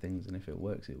try things, and if it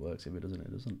works, it works. If it doesn't,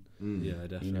 it doesn't. Yeah,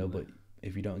 definitely. You know, but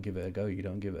if you don't give it a go, you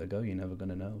don't give it a go. You're never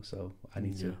gonna know. So I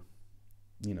need to,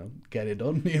 you know, get it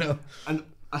done. You know. And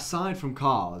aside from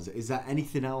cars, is there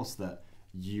anything else that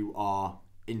you are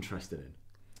interested in?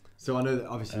 So I know that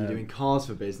obviously you're doing cars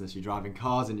for business, you're driving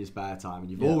cars in your spare time,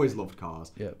 and you've always loved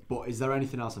cars. Yeah. But is there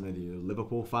anything else? I know that you're a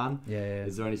Liverpool fan. Yeah.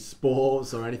 Is there any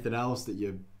sports or anything else that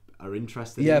you are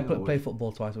interested in? Yeah, play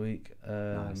football twice a week.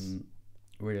 Nice.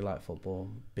 Really like football.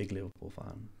 Big Liverpool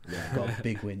fan. Yeah. Got a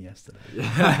big win yesterday.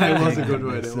 Yeah, it was a good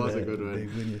win. It was a good win.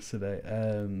 Big win yesterday.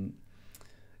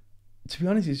 To be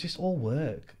honest, it's just all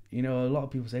work. You know, a lot of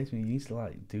people say to me, "You need to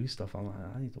like do stuff." I'm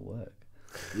like, I need to work.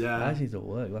 Yeah, I just need to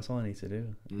work. That's all I need to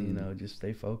do. You know, just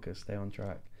stay focused, stay on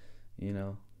track. You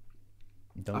know,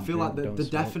 I feel like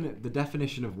the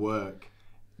definition of work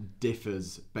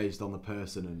differs based on the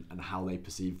person and how they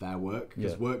perceive their work.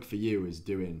 Because work for you is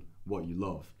doing what you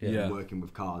love. Yeah. Working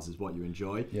with cars is what you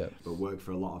enjoy. Yeah. But work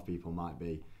for a lot of people might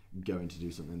be going to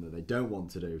do something that they don't want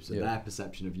to do. So their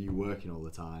perception of you working all the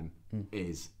time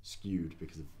is skewed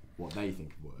because of what they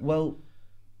think of work. Well,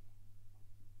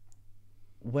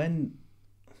 when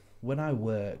I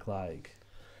work, like,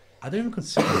 I don't even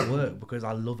consider it work because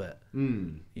I love it.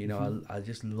 You know, I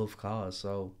just love cars.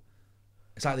 So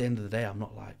it's like, at the end of the day, I'm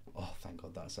not like, oh, thank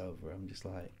God that's over. I'm just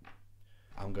like,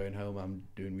 I'm going home, I'm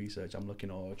doing research, I'm looking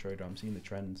at Auto Trader, I'm seeing the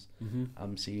trends,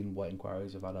 I'm seeing what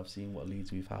inquiries we've had, I've seen what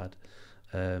leads we've had.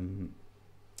 I'm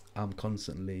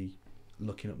constantly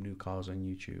looking up new cars on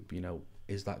YouTube. You know,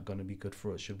 is that going to be good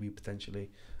for us? Should we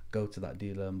potentially go to that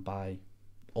dealer and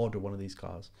order one of these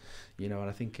cars? You know, and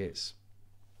I think it's,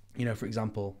 you know, for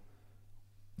example,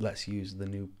 let's use the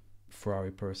new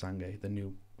Ferrari Purosangue, the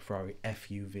new Ferrari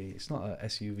FUV. It's not a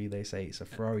SUV, they say, it's a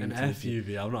Ferrari an utility.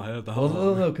 FUV. I've not heard that.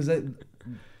 Well, no, because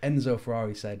Enzo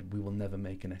Ferrari said we will never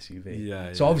make an SUV.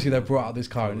 Yeah. So obviously they brought out this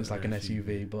car and it's like an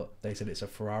SUV, but they said it's a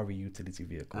Ferrari utility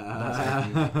vehicle.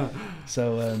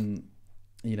 So,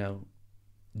 you know,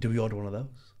 do we order one of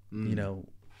those? You know,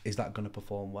 is that going to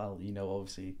perform well? You know,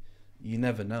 obviously, you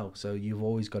never know. So you've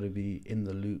always got to be in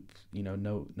the loop. You know,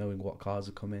 knowing what cars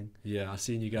are coming. Yeah, I've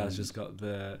seen you guys just got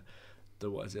the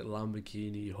what is it,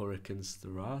 Lamborghini Huracan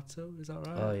Sturato, is that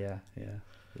right? Oh yeah,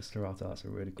 the Sturato, that's a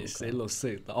really cool car. It looks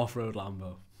sick, the off-road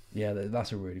Lambo. Yeah,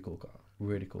 that's a really cool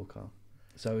car.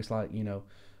 So it's like, you know,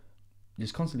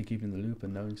 just constantly keeping the loop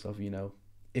and knowing stuff. You know,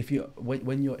 if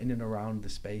when you're in and around the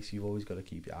space, you've always got to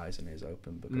keep your eyes and ears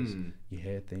open because you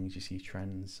hear things, you see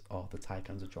trends. Oh, the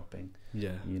Taycans are dropping.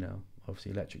 Yeah, you know,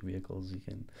 obviously electric vehicles, you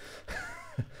can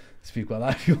speak about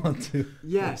that if you want to.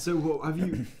 Yeah. So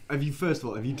have you first of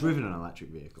all, have you driven an electric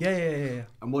vehicle? Yeah.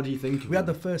 And what do you think? We had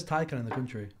the first Taycan in the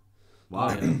country.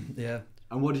 Wow. Yeah.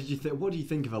 And what did you think? What do you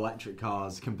think of electric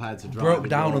cars compared to driving? Broke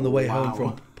down on the way home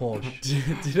from Porsche.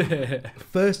 Did it?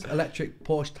 First electric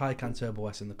Porsche Taycan Turbo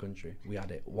S in the country. We had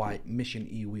it, white Mission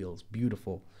E wheels,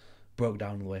 beautiful. Broke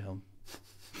down on the way home.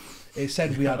 It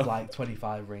said we had like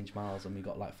 25 range miles and we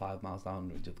got like 5 miles down.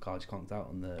 The car just conked out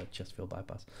on the Chesterfield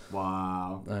bypass.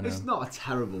 Wow. It's not a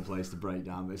terrible place to break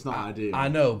down, but it's not ideal. I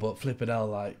know, but flipping hell,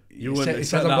 like, it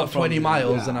says I've got 20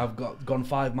 miles and I've gone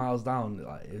 5 miles down.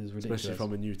 Like, it was ridiculous. Especially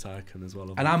from a new Taycan as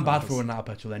well. And I'm bad for running out of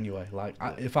petrol anyway. Like,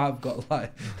 if I've got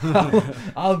like,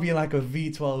 I'll be like a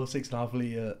V12 6.5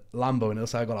 litre Lambo and it'll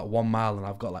say I've got like 1 mile and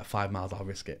I've got like 5 miles, I'll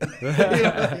risk it. you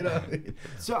know what I mean?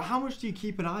 So how much do you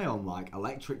keep an eye on like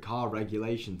electric car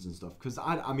regulations and stuff? Because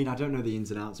I mean I don't know the ins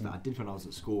and outs of it. I did when I was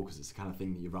at school because it's the kind of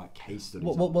thing that you write case studies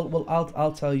on. Well,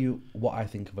 I'll tell you what I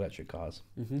think of electric cars.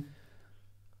 I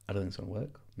don't think it's going to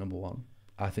work, number one.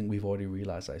 I think we've already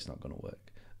realised that it's not going to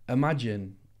work.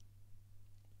 Imagine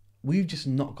we've just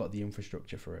not got the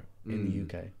infrastructure for it in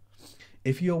the UK.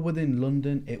 If you're within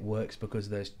London, it works because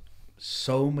there's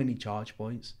so many charge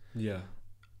points. Yeah.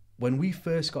 When we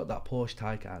first got that Porsche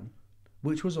Taycan,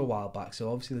 which was a while back,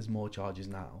 so obviously there's more charges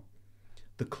now,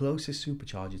 the closest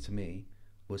supercharger to me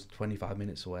was 25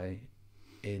 minutes away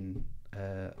in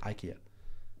IKEA.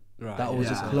 Right. That was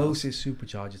the closest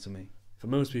supercharger to me. For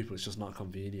most people, it's just not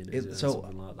convenient, is it? So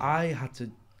something like that. I had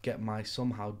to get my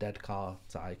somehow dead car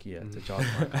to IKEA to charge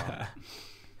my car.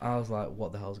 I was like,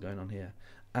 what the hell's going on here?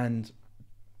 And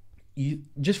you,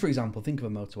 just for example, think of a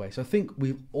motorway. So think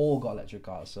we've all got electric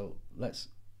cars. So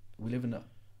we live in a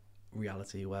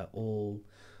reality where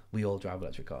we all drive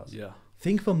electric cars. Yeah.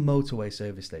 Think of a motorway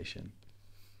service station.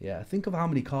 Yeah. Think of how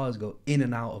many cars go in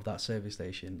and out of that service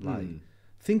station. Like,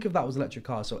 think of that was electric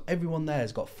cars. So everyone there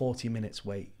has got 40 minutes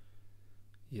wait.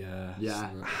 Yeah. Yeah.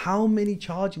 How many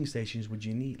charging stations would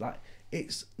you need? Like,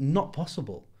 it's not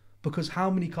possible because how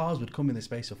many cars would come in the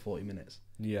space of 40 minutes?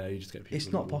 Yeah, you just get people.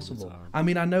 It's not possible. I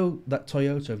mean, I know that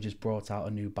Toyota have just brought out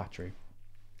a new battery.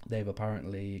 they've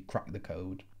apparently cracked the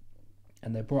code,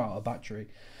 and they brought out a battery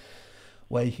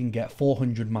where you can get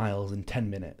 400 miles in 10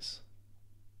 minutes,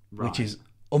 which is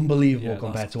unbelievable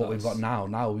compared to what we've got now.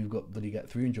 Now we've got that you get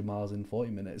 300 miles in 40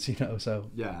 minutes, you know,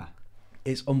 so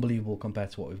it's unbelievable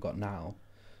compared to what we've got now.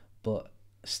 But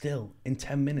still, in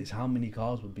 10 minutes, how many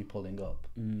cars would be pulling up,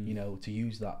 you know, to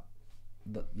use that,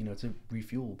 you know, to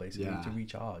refuel, basically, to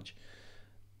recharge?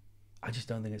 I just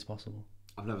don't think it's possible.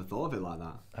 I've never thought of it like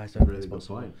that. I don't think really it's good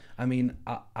possible. point. I mean,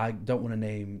 I don't want to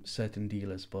name certain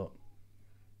dealers, but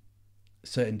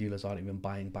certain dealers aren't even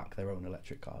buying back their own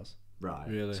electric cars. Right.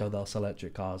 Really? So they'll sell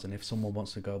electric cars, and if someone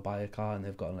wants to go buy a car and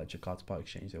they've got an electric car to part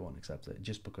exchange, they won't accept it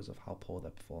just because of how poor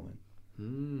they're performing.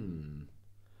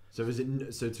 So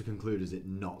to conclude, is it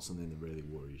not something that really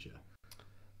worries you?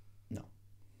 No.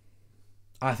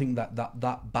 I think that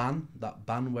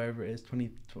ban wherever it is, is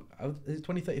it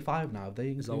 2035 now? Have they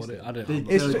increased it? I don't They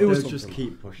know. just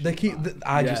keep pushing. They keep. It back.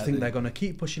 I just think they're going to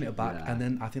keep pushing it back, Yeah. and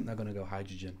then I think they're going to go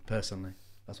hydrogen. Personally,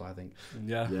 that's what I think.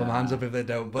 Yeah. Put my hands up if they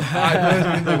don't, but I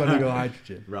personally think they're going to go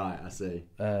hydrogen. Right, I see.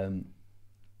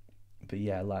 But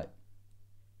yeah, like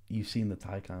you've seen the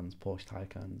Taycans, Porsche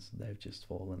Taycans, they've just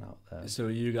fallen out there. So are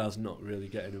you guys not really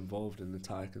getting involved in the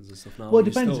Taycans and stuff now? Well, it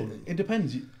depends. It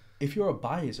depends. If you're a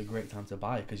buyer, it's a great time to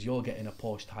buy because you're getting a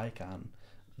Porsche Taycan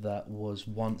that was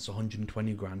once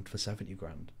 120 grand for 70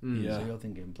 grand. Yeah. So you're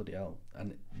thinking, bloody hell.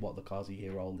 And what the car's a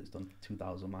year old, it's done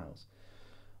 2,000 miles.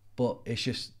 But it's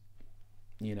just,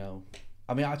 you know,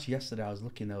 I mean, actually yesterday I was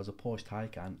looking, there was a Porsche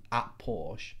Taycan at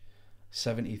Porsche,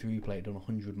 73 plate, done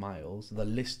 100 miles. The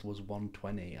list was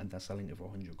 120 and they're selling it for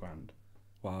 100 grand.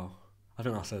 Wow. I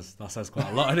think that says quite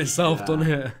a lot in itself, doesn't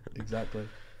it? Exactly.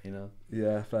 You know.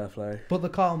 Yeah, fair play. But the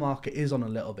car market is on a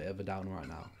little bit of a down right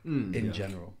now, in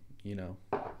general. You know,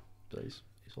 so it's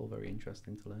all very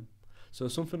interesting to learn. So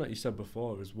something that you said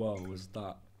before as well was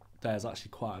that there's actually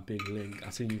quite a big link.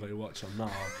 I seen you got your watch on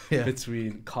now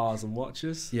between cars and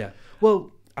watches. Yeah.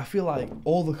 Well, I feel like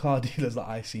all the car dealers that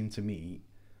I seem to meet,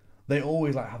 they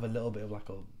always like have a little bit of like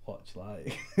a watch,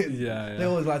 like they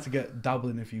always like to dabble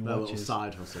in a few watches. A little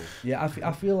side hustle. Yeah,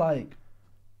 I feel like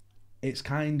it's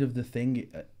kind of the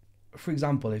thing. For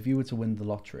example, if you were to win the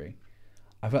lottery,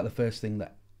 I feel like the first thing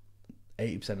that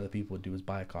 80% of the people would do is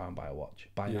buy a car and buy a watch.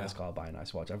 Buy a nice car, buy a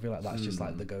nice watch. I feel like that's just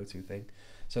like the go-to thing.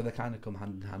 So they kind of come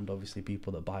hand in hand. Obviously,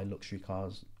 people that buy luxury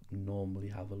cars normally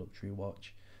have a luxury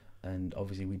watch. And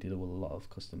obviously, we deal with a lot of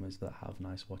customers that have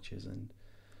nice watches. And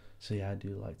so, yeah, I do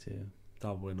like to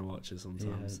dabble in the watches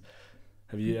sometimes. Yeah.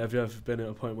 Have you ever been at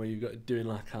a point where you've got doing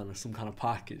like some kind of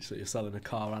package that you're selling a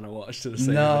car and a watch to the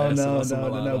same person?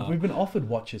 No. We've been offered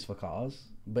watches for cars,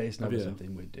 but it's never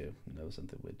something we'd do.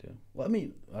 Well, I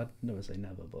mean, I'd never say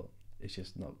never, but it's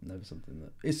just never something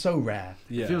that it's so rare.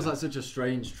 Yeah. It feels like such a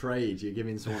strange trade. You're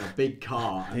giving someone a big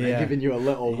car and they're giving you a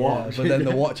little watch, but then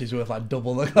the watch is worth like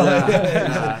double the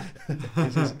car.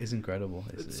 It's incredible.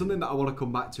 It's something that I want to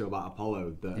come back to about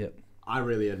Apollo that I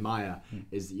really admire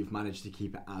is that you've managed to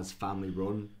keep it as family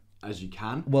run as you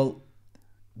can. Well,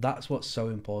 that's what's so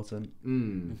important.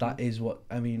 That is what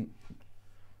I mean.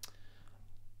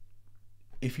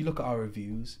 If you look at our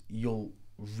reviews, you'll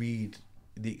read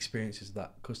the experiences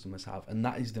that customers have, and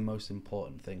that is the most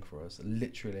important thing for us.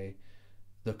 Literally,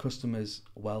 the customers'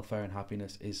 welfare and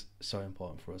happiness is so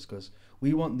important for us because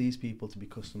we want these people to be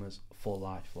customers for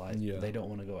life. They don't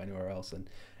want to go anywhere else, and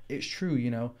it's true.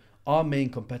 You know, our main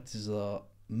competitors are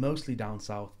mostly down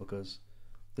south because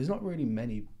there's not really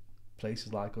many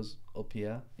places like us up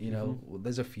here. You know,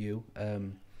 there's a few,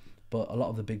 but a lot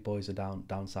of the big boys are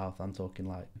down south. I'm talking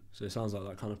like. So it sounds like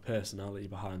that kind of personality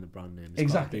behind the brand name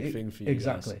is quite a big thing for you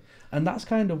guys. And that's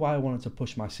kind of why I wanted to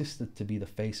push my sister to be the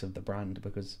face of the brand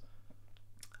because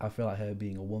I feel like her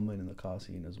being a woman in the car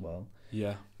scene as well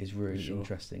is really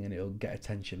interesting, and it'll get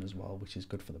attention as well, which is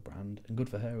good for the brand and good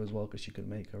for her as well because she could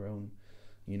make her own,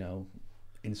 you know,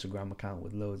 Instagram account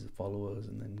with loads of followers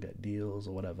and then get deals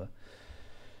or whatever.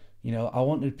 You know, I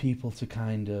wanted people to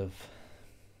kind of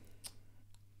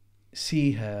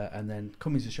see her and then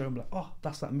come into the show and be like, oh,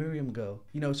 that's that Miriam girl.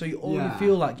 You know, so you already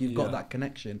feel like you've got that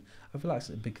connection. I feel like it's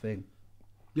a big thing.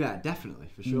 Yeah, definitely,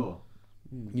 for sure.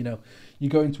 You know, you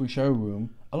go into a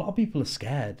showroom, a lot of people are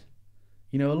scared.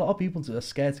 You know, a lot of people are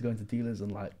scared to go into dealers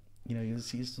and like, you know, you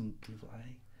see some people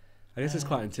like... I guess it's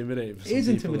quite intimidating for some people. It is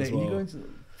intimidating. Well. You go into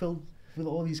filled with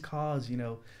all these cars, you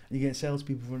know, and you get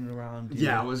salespeople running around.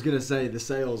 Yeah, I was gonna say the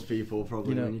salespeople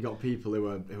probably. When you got people who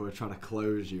are trying to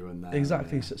close you and that.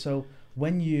 Exactly. Yeah. So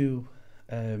when you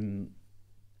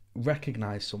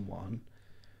recognize someone,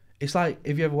 it's like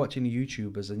if you ever watch any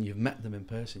YouTubers and you've met them in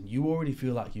person, you already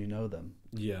feel like you know them.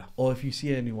 Yeah. Or if you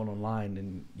see anyone online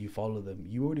and you follow them,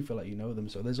 you already feel like you know them.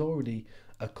 So there's already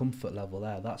a comfort level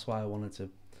there. That's why I wanted to,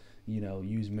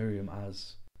 use Miriam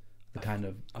as the kind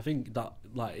of... I think that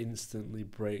like instantly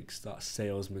breaks that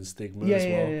salesman stigma as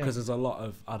well. Because there's a lot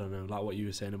of, I don't know, like what you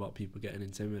were saying about people getting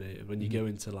intimidated. When you go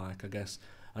into like, I guess,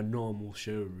 a normal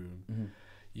showroom,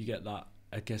 you get that,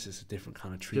 I guess it's a different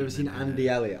kind of treatment. Have you ever seen Andy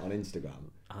Elliott on Instagram?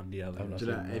 Andy Elliott. Do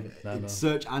you know,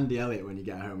 search Andy Elliott when you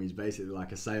get home. He's basically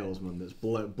like a salesman that's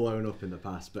blown up in the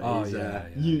past. But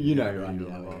you know who Andy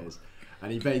Elliott is.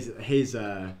 And he basically, his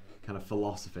kind of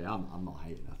philosophy, I'm not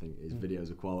hating, I think his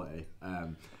videos are quality.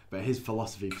 But his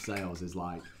philosophy for sales is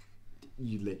like,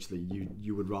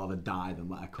 you would rather die than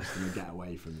let a customer get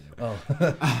away from you.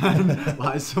 And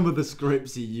like some of the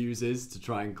scripts he uses to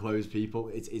try and close people,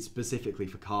 it's specifically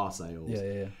for car sales.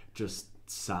 Just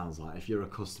sounds like if you're a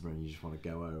customer and you just want to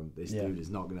go home, this dude is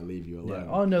not going to leave you alone.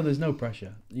 Oh no, there's no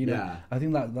pressure. I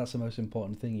think that's the most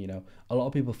important thing. A lot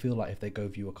of people feel like if they go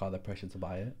view a car, they're pressured to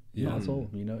buy it. Not at all.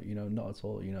 Not at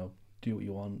all. Do what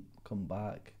you want, come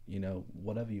back.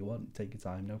 Whatever you want, take your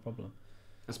time, no problem.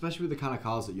 Especially with the kind of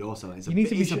cars that you're selling, it's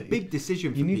a big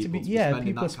decision for people to be spending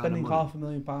people are spending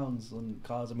 £500,000 on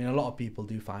cars. I mean, a lot of people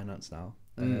do finance now,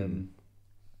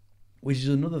 which is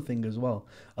another thing as well.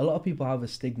 A lot of people have a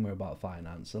stigma about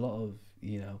finance. A lot of,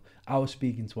 I was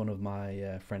speaking to one of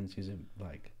my friends who's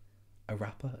a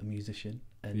rapper, a musician,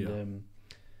 and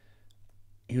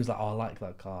he was like, "Oh, I like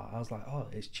that car." I was like, "Oh,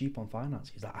 it's cheap on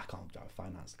finance." He's like, "I can't drive a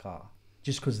financed car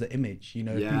just because the image,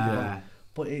 people."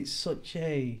 But it's such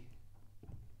a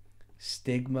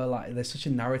stigma, like there's such a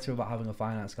narrative about having a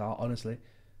finance car. Honestly,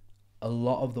 a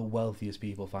lot of the wealthiest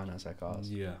people finance their cars.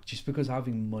 Just because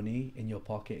having money in your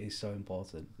pocket is so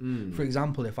important. For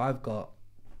example, if I've got,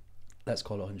 let's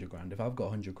call it 100 grand. If I've got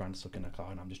 100 grand stuck in a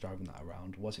car and I'm just driving that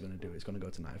around, what's it going to do? It's going to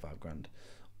go to 95 grand.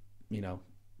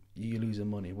 You're losing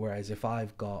money. Whereas if I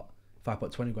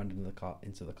put 20 grand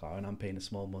into the car and I'm paying a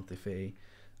small monthly fee,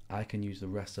 I can use the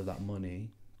rest of that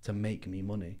money to make me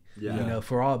money.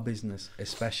 For our business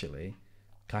especially,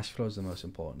 cash flow is the most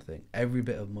important thing. Every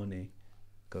bit of money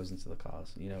goes into the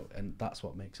cars, and that's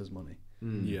what makes us money.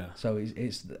 So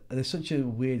it's there's such a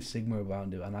weird stigma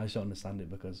around it, and I just don't understand it,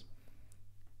 because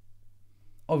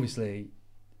obviously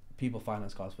people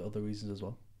finance cars for other reasons as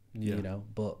well.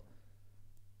 But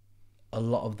a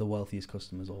lot of the wealthiest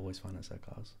customers always finance their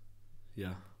cars.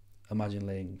 Imagine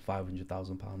laying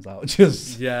 £500,000 out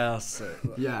just...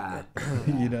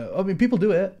 I mean, people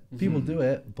do it. People do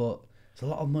it, but it's a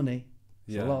lot of money.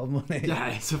 It's a lot of money.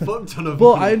 It's a fuck ton of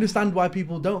But money. I understand why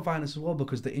people don't finance as well,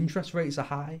 because the interest rates are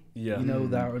high.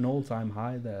 They're an all-time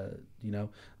high. The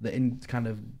kind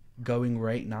of going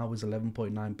rate now is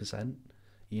 11.9%,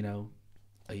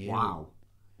 a year. Wow.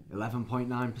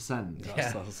 11.9%.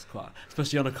 That's quite,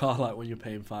 especially on a car, like when you're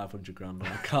paying 500 grand on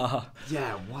a car.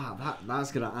 Wow,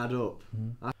 that's gonna add up.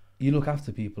 You look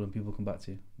after people and people come back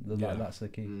to you. That's the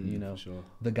key. For sure.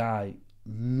 The guy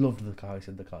loved the car. He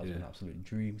said the car's been an absolute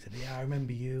dream. He said, "Yeah, I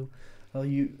remember you. Oh,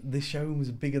 this showroom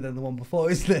was bigger than the one before,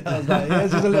 isn't it?" I was like, "Yeah,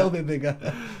 it's just a little bit bigger."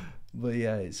 But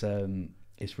yeah, it's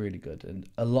really good. And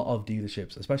a lot of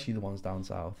dealerships, especially the ones down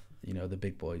south, the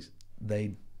big boys,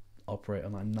 they operate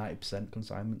on like 90%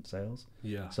 consignment sales.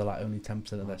 So like only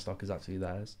 10% of their stock is actually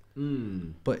theirs.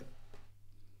 But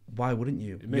why wouldn't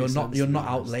you? You're not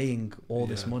outlaying all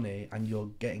this money, and you're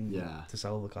getting to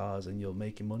sell the cars, and you're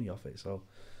making money off it. So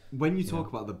when you talk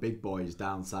about the big boys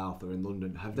down south or in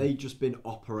London, have they just been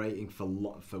operating for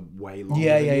way longer?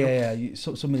 Yeah.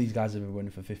 Some of these guys have been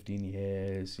running for 15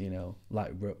 years.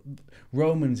 Like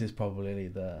Romans is probably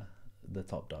the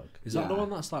top dog. Is that the one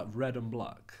that's like red and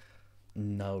black?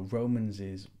 No, Romans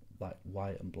is like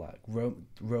white and black.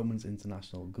 Romans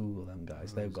International, Google them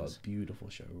guys. They've got a beautiful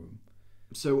showroom.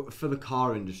 So for the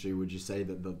car industry, would you say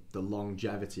that the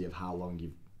longevity of how long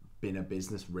you've been a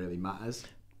business really matters?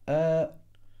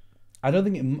 I don't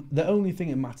think the only thing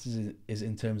it matters is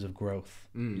in terms of growth.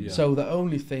 So the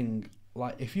only thing,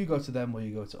 like if you go to them or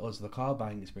you go to us, the car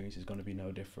buying experience is going to be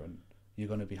no different. You're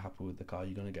going to be happy with the car.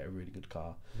 You're going to get a really good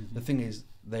car. The thing is,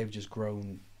 they've just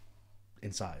grown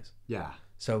in size.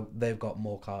 So they've got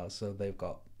more cars. So they've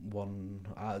got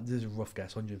this is a rough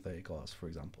guess, 130 cars, for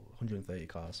example. 130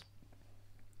 cars.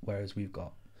 Whereas we've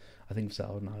got, I think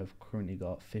Sal and I have currently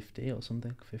got 50 or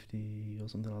something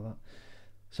like that.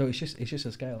 So it's just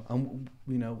a scale. And,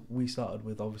 we started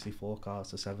with obviously 4 cars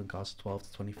to 7 cars to 12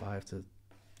 to 25 to,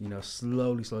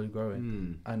 slowly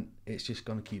growing. And it's just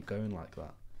going to keep going like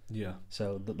that.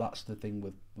 So that's the thing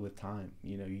with time.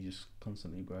 You just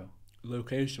constantly grow.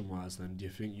 Location-wise, then, do you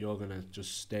think you're going to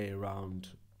just stay around,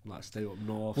 like stay up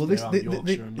north, well, this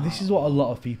is what a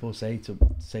lot of people say to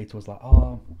us, like,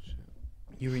 oh,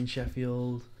 you're in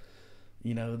Sheffield,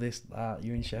 you know, this, that,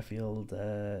 you're in Sheffield,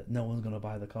 no one's going to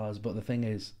buy the cars. But the thing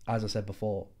is, as I said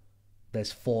before,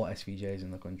 there's 4 SVJs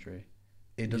in the country.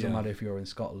 It doesn't matter if you're in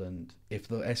Scotland. If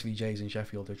the SVJs in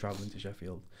Sheffield are travelling to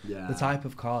Sheffield, the type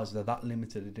of cars, they're that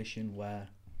limited edition where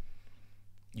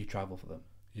you travel for them.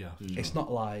 Yeah. It's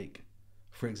not like,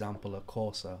 for example, a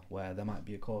Corsa, where there might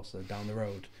be a Corsa down the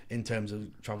road in terms of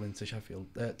travelling to Sheffield,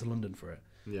 to London for it.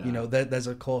 Yeah. You know, there's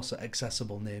a Corsa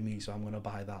accessible near me, so I'm going to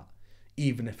buy that.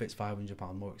 Even if it's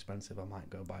 £500 more expensive, I might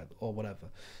go buy it, or whatever,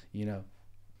 you know.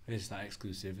 It's that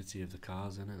exclusivity of the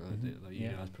cars, isn't it? That you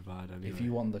guys provide. Anyway. If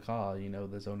you want the car, you know,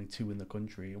 there's only 2 in the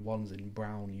country. One's in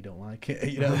brown, you don't like it,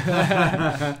 you know.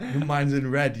 Mine's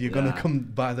in red. You're gonna come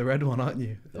buy the red one, aren't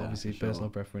you? Obviously, personal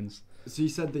preference. So you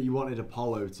said that you wanted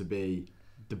Apollo to be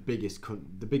the biggest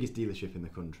dealership in the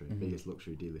country, biggest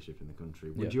luxury dealership in the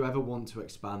country. Would you ever want to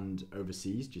expand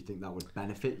overseas? Do you think that would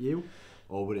benefit you,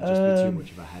 or would it just be too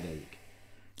much of a headache?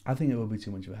 I think it would be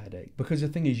too much of a headache, because the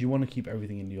thing is, you want to keep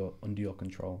everything under your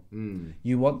control.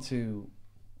 You want to.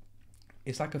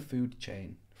 It's like a food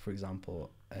chain, for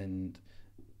example, and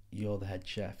you're the head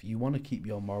chef. You want to keep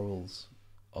your morals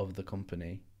of the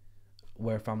company.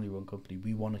 We're a family-run company.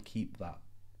 We want to keep that,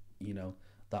 you know,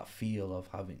 that feel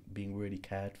of being really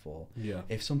cared for. Yeah.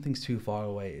 If something's too far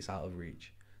away, it's out of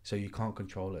reach, so you can't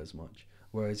control it as much.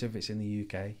 Whereas if it's in the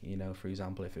UK, you know, for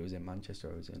example, if it was in Manchester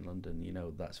or it was in London, you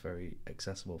know, that's very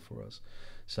accessible for us.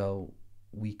 So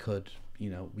we could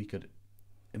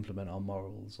implement our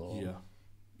morals or,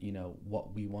 you know,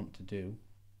 what we want to do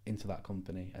into that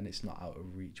company, and it's not out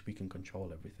of reach. We can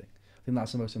control everything. I think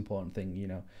that's the most important thing, you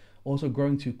know. Also,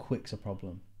 growing too quick's a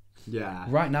problem. Yeah.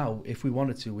 Right now, if we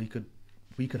wanted to, we could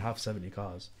have 70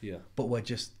 cars. Yeah. But we're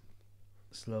just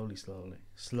slowly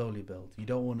build. You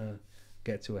don't want to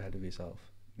get too ahead of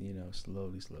yourself, you know.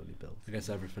 Slowly build. I guess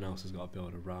everything else has got to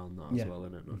build around that as well,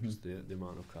 innit? Not just the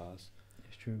amount of cars.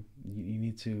 It's true. You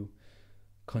need to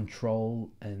control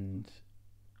and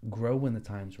grow when the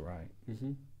time's right.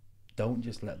 Don't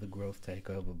just let the growth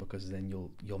take over, because then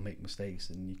you'll make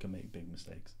mistakes, and you can make big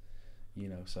mistakes, you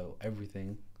know. So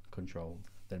everything controlled,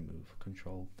 then move,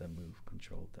 controlled, then move,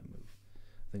 controlled, then move.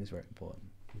 I think it's very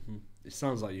important. It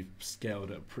sounds like you've scaled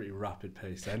at a pretty rapid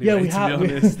pace anyway, to be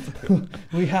honest.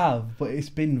 We have, but it's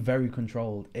been very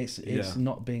controlled. It's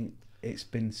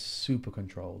been super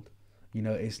controlled. You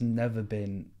know, it's never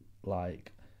been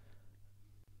like,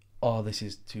 oh, this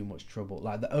is too much trouble.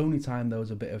 Like, the only time there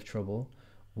was a bit of trouble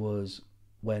was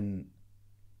when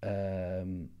we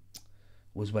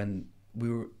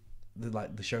were,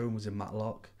 the showroom was in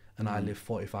Matlock, and I live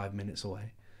 45 minutes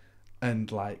away.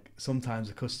 And like, sometimes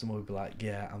a customer would be like,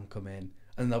 yeah, I'm coming,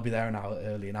 and they'll be there an hour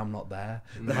early, and I'm not there.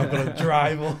 Then I've got to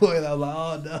drive all the way. And I'm like,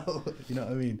 oh no, you know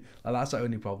what I mean? Like, that's the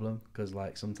only problem, because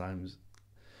like, sometimes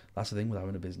that's the thing with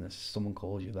having a business. Someone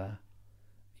calls you there.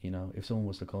 You know, if someone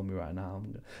was to call me right now,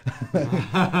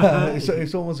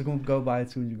 if someone was to go buy a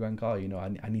 200 grand car, you know,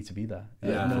 I need to be there.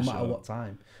 No matter what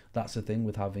time. That's the thing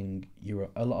with having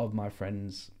a lot of my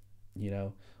friends, you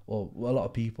know, or a lot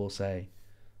of people say,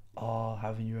 oh,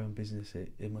 having your own business,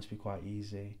 it must be quite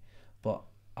easy. But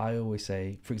I always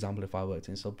say, for example, if I worked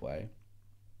in Subway,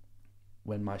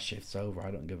 when my shift's over,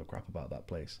 I don't give a crap about that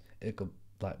place. It could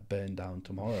like burn down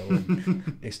tomorrow,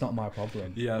 and it's not my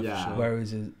problem. For sure.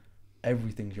 Whereas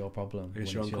everything's your problem.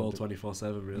 Because you're on call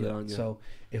 24/7, really, aren't you? So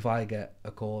if I get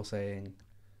a call saying,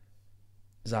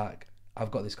 Zach,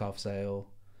 I've got this car for sale,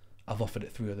 I've offered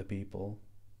it 3 other people.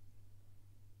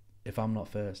 If I'm not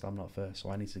first, I'm not first.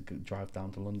 So I need to drive down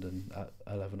to London at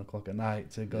 11 o'clock at night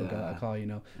to go get that car, you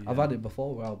know. I've had it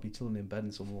before where I'll be chilling in bed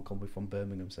and someone will come from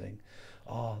Birmingham saying,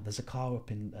 oh, there's a car up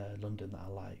in London that I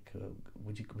like.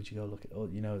 Would you go look at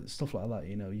it? You know, stuff like that,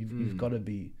 you know. You've got to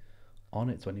be on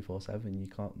it 24/7. You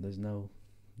can't, there's no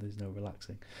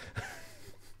relaxing.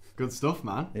 Good stuff,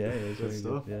 man. Yeah, it's good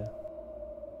stuff. Good, yeah.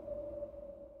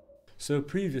 So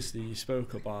previously you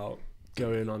spoke about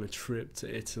going on a trip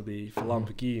to Italy for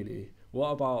Lamborghini. What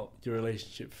about your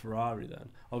relationship with Ferrari then?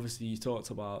 Obviously you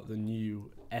talked about the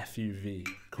new FUV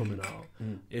coming out.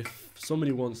 If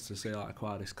somebody wants to say, like,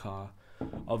 acquire this car,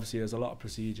 obviously there's a lot of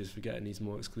procedures for getting these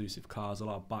more exclusive cars, a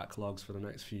lot of backlogs for the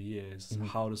next few years.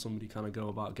 How does somebody kind of go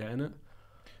about getting it?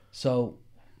 So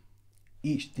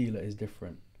each dealer is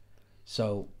different.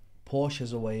 So Porsche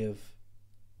has a way of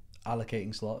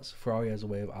allocating slots. Ferrari has a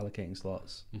way of allocating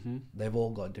slots. They've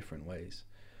all got different ways.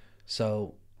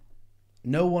 So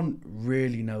no one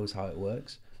really knows how it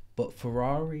works, but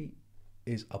Ferrari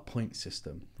is a point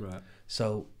system. Right.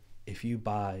 So if you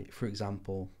buy, for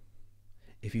example,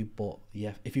 if you bought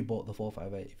the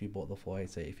 458, if you bought the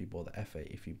 488, if you bought the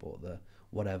F8, if you bought the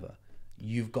whatever,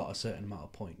 you've got a certain amount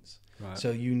of points. Right.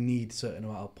 So you need a certain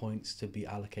amount of points to be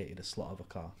allocated a slot of a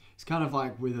car. It's kind of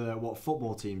like with what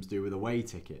football teams do with away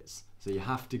tickets. So you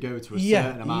have to go to a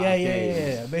certain amount of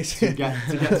games basically. to get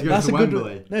to go to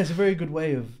Wembley. No, it's a very good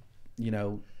way of,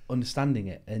 understanding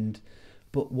it.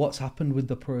 But what's happened with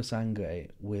the Pro Sangue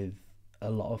with a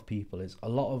lot of people is a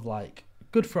lot of like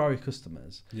good Ferrari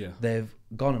customers. Yeah. They've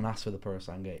gone and asked for the Pro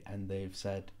Sangue and they've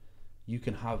said, you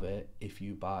can have it if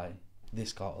you buy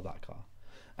this car or that car.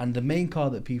 And the main car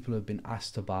that people have been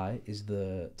asked to buy is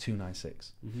the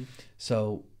 296. Mm-hmm.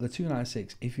 So the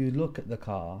 296, if you look at the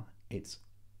car, it's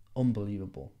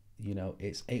unbelievable.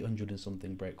 It's 800 and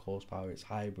something brake horsepower. It's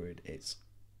hybrid. It's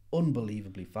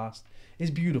unbelievably fast.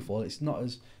 It's beautiful. It's not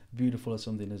as beautiful as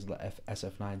something as the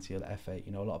SF90 or the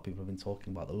F8. A lot of people have been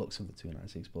talking about the looks of the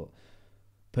 296, but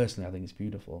personally, I think it's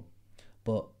beautiful.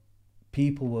 But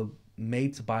people were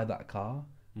made to buy that car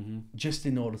just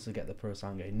in order to get the Pro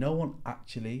Sangue. No one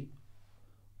actually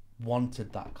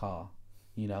wanted that car,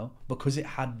 because it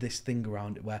had this thing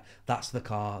around it where that's the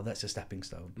car, that's a stepping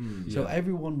stone. So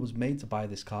everyone was made to buy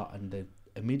this car, and they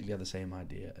immediately had the same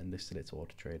idea and listed it to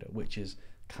Auto Trader, which has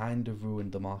kind of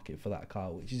ruined the market for that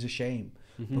car, which is a shame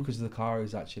because the car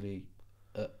is actually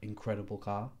an incredible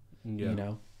car,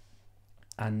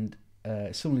 and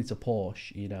similarly to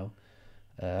Porsche,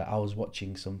 I was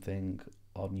watching something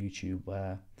on YouTube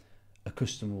where a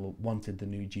customer wanted the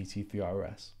new GT3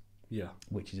 RS,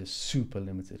 which is a super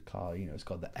limited car. It's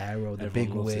got the aero, the big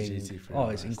wing. Oh,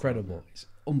 it's incredible. It's an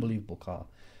unbelievable car.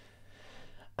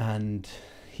 And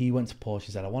he went to Porsche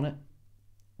and said, I want it.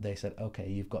 They said, okay,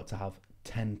 you've got to have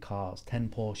 10 cars, 10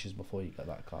 Porsches before you get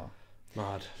that car.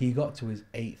 Mad. He got to his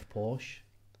 8th Porsche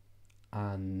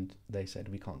and they said,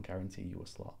 we can't guarantee you a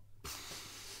slot.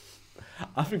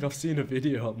 I think I've seen a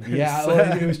video on this.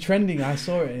 Yeah, it was trending. I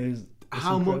saw it.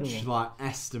 How incredible. much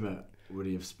estimate would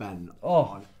he have spent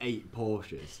on 8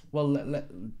 Porsches? Well,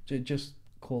 just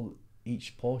call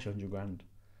each Porsche 100 grand.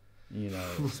 You're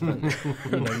spending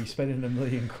 £1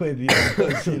 million,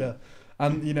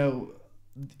 and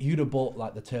you'd have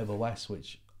bought the Turbo S,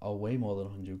 which are way more than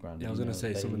 100 grand. Yeah, I was going to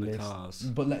say some of the cars.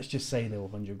 But let's just say they were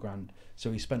 100 grand.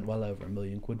 So he spent well over £1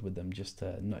 million with them just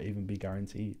to not even be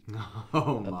guaranteed a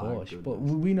Porsche. Goodness. But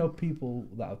we know people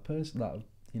that have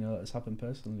it's happened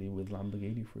personally with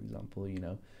Lamborghini, for example.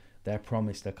 They're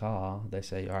promised a car. They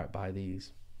say, all right, buy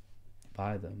these,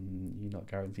 buy them. You're not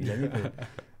guaranteed anything.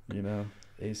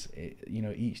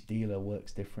 Each dealer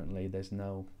works differently. There's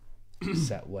no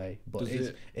set way, but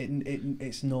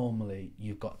it's normally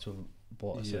you've got to have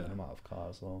bought a certain amount of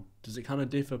cars. Or does it kind of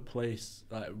differ place?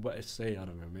 What if say I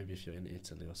don't know, maybe if you're in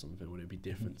Italy or something, would it be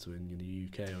different to in the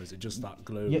UK, or is it just that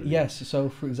globally? Yes. So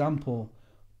for example,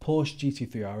 Porsche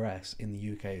GT3 RS in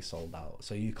the UK is sold out,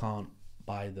 so you can't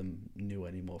buy them new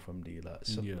anymore from dealer.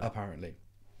 So apparently,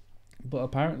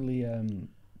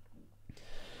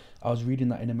 I was reading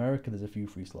that in America there's a few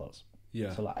free slots.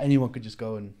 Yeah. So anyone could just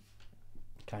go and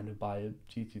kind of buy a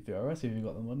GT3 RS if you've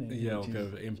got the money. Yeah, or go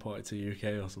import it to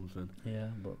UK or something. Yeah,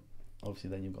 but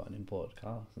obviously then you've got an imported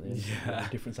car. So a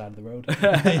different side of the road.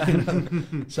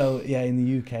 So in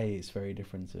the UK it's very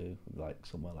different to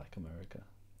somewhere like America.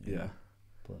 Yeah.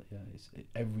 But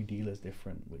every dealer's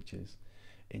different, which is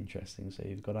interesting. So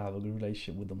you've got to have a good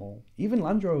relationship with them all. Even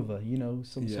Land Rover,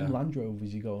 some Land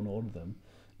Rovers, you go and order them.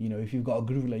 If you've got a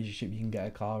good relationship, you can get a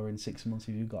car in 6 months.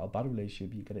 If you've got a bad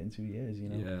relationship, you get it in 2 years.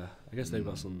 Yeah, I guess they've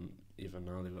got some. Even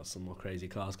now, they've got some more crazy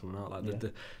cars coming out.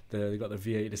 They've got the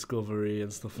V8 Discovery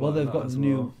and stuff. Well, they've got the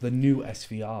new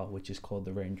SVR, which is called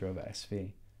the Range Rover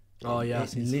SV. Oh yeah,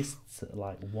 it lists at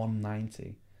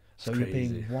 190. So you're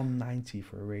paying 190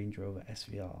 for a Range Rover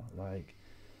SVR.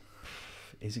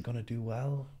 Is it gonna do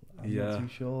well? I'm not too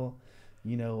sure.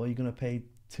 Are you gonna pay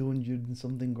 200 and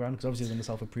something grand? Because obviously they're gonna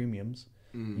sell for premiums.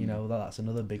 That's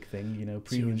another big thing.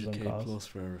 Premiums on cars. Plus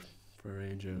for a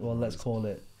Range Rover. Well, let's call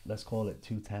it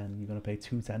 210. You're gonna pay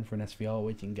 210 for an SVR,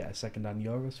 which you can get a second-hand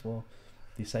Urus for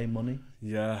the same money.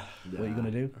 Yeah. What are you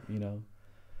gonna do?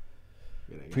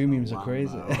 Premiums are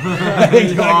crazy. I'm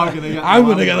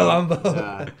gonna get a Lambo.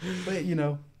 Yeah.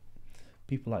 But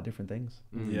people like different things.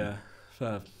 Yeah.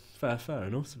 Fair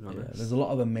enough, to be honest. Yeah, there's a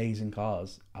lot of amazing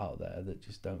cars out there that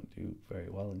just don't do very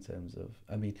well in terms of...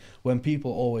 when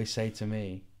people always say to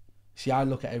me... See, I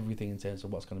look at everything in terms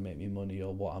of what's going to make me money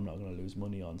or what I'm not going to lose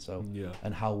money on,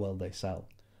 and how well they sell.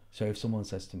 So if someone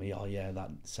says to me, oh yeah,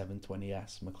 that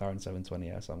 720S, McLaren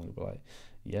 720S, I'm going to be like,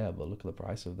 yeah, but look at the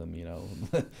price of them,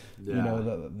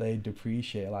 that they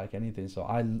depreciate like anything. So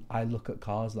I look at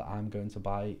cars that I'm going to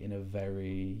buy in a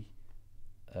very...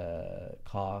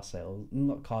 car sales,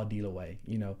 not car dealer way,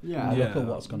 I look at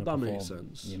what's going to perform, makes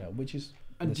sense. Which is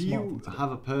And do you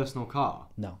have a personal car?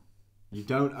 No. You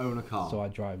don't own a car? So I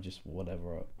drive just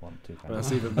whatever I want to.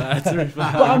 That's even better.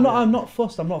 But I'm not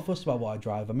fussed. I'm not fussed about what I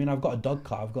drive. I mean, I've got a dog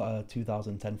car. I've got a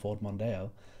 2010 Ford Mondeo.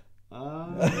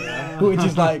 Which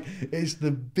is like, it's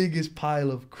the biggest pile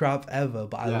of crap ever,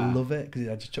 but I love it because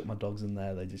I just chuck my dogs in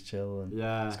there, they just chill, and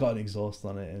it's got an exhaust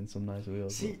on it and some nice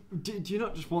wheels. See, do you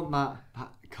not just want that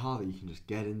car that you can just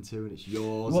get into and it's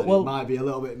yours? Well, it might be a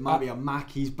little bit, be a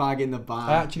Mackey's bag in the back.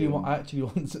 I actually want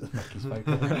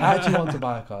to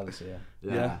buy a car this year.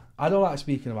 Yeah. I don't like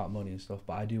speaking about money and stuff,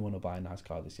 but I do want to buy a nice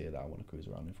car this year that I want to cruise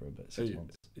around in for a bit. 6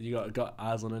 months. You got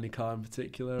eyes on any car in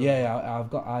particular? Yeah,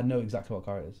 I know exactly what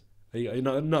car it is. You're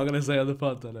not going to say on the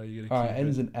pod, then, are you? All right,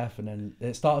 ends in F and then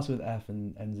it starts with F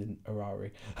and ends in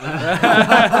Ferrari.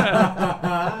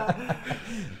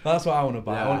 That's what I want to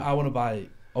buy. Yeah. I want to buy,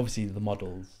 obviously, the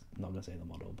models. I'm not going to say the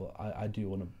model, but I do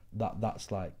want to.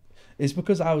 That's like, it's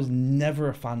because I was never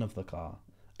a fan of the car.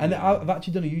 And I've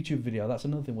actually done a YouTube video. That's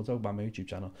another thing we'll talk about on my YouTube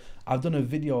channel. I've done a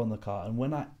video on the car, and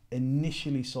when I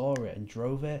initially saw it and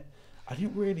drove it, I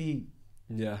didn't really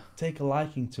take a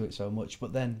liking to it so much.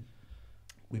 But then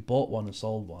we bought one and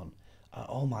sold one. And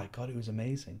oh my God, it was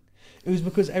amazing. It was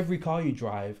because every car you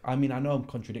drive, I mean, I know I'm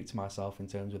contradicting myself in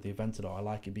terms of the Aventador. I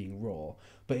like it being raw.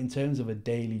 But in terms of a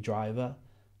daily driver,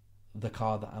 the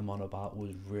car that I'm on about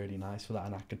was really nice for that,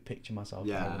 and I could picture myself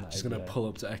driving that. Just going to pull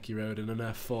up to Ecky Road in an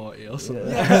F40 or something.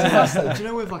 Do you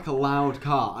know, with like a loud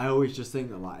car, I always just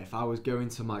think that, like, if I was going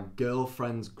to my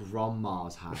girlfriend's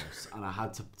grandma's house and I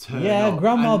had to turn up,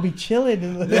 grandma'll be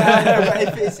chilling. But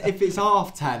if it's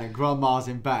 10:30 and grandma's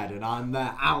in bed and I'm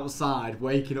there outside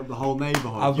waking up the whole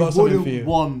neighbourhood, I've got something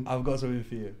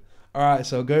for you. All right,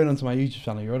 so going onto my YouTube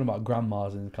channel, you're on about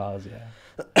grandmas in cars, yeah.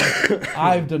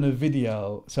 I've done a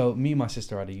video. So me and my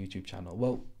sister had a YouTube channel.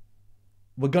 Well,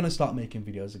 we're gonna start making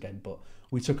videos again, but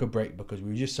we took a break because we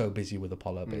were just so busy with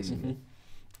Apollo, basically.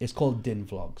 It's called Din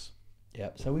Vlogs.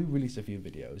 Yep. So we released a few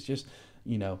videos, just,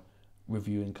 you know,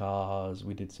 reviewing cars.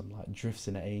 We did some like drifts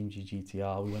in an AMG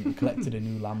GTR. We went and collected a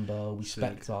new Lambo. We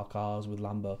spec'd our cars with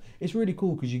Lambo. It's really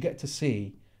cool because you get to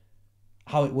see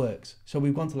how it works. So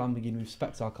we've gone to Lamborghini, we've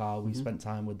spec'd our car, we've spent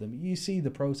time with them. You see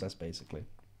the process basically.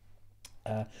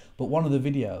 But one of the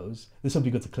videos, this will be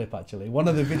good to clip actually. One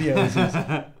of the videos is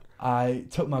I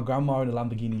took my grandma in a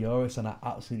Lamborghini Urus and I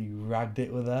absolutely ragged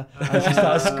it with her, and she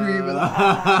started screaming.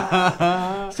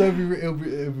 So it'll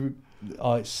be,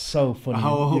 oh, it's so funny.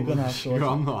 How old You're gonna have was to watch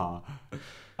grandma?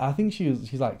 I think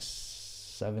she's like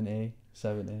 70,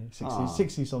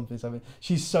 60 something, 70.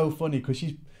 She's so funny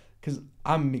because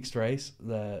I'm mixed race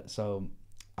there, so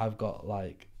I've got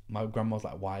like, my grandma's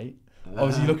like white.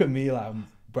 Obviously, you look at me like I'm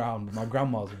brown. My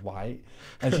grandma's white,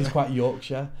 and she's quite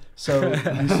Yorkshire. So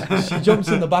she jumps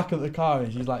in the back of the car,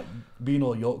 and she's like being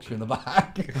all Yorkshire in the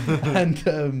back.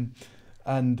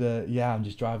 and I'm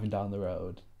just driving down the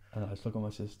road, and I just look at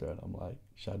my sister, and I'm like,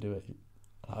 "Should I do it?" And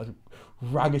I was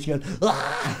ragged. She goes,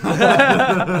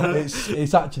 "Ah!"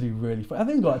 It's actually really fun. I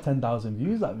think it's got like 10,000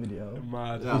 views, that video.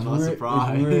 Mad. Yeah, I'm not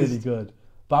surprised. It's really good.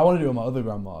 But I want to do it with my other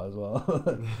grandma as well.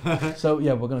 So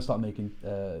yeah, we're going to start making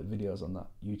videos on that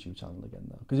YouTube channel again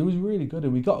now, because it was really good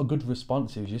and we got a good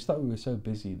response. It was just that we were so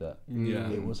busy that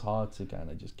it was hard to kind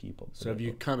of just keep up. So have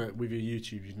you kind of, with your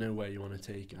YouTube, you know where you want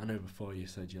to take it? I know before you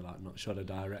said you're like not sure the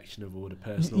direction of all the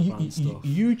personal brand stuff.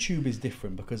 YouTube is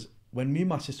different because when me and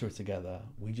my sister are together,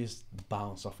 we just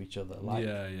bounce off each other. Like,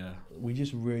 we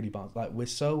just really bounce. Like, we're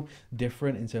so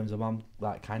different in terms of, I'm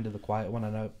like kind of the quiet one. I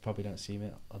know probably don't see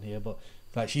me on here, but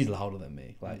like, she's louder than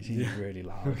me. Like, she's really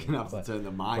loud. We're gonna have to turn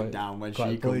the mic down when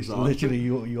she comes on. Literally,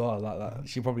 you are like that.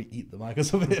 She'll probably eat the mic or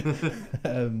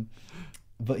something.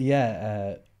 But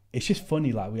yeah, it's just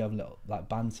funny. Like, we have little like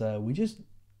banter. We just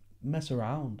mess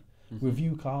around.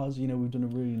 Review cars. You know, we've done a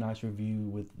really nice review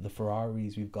with the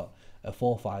Ferraris. We've got a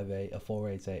 458, a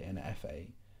 488, and an F8,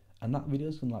 and that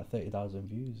video's done like 30,000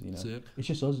 views. You know, it's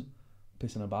just us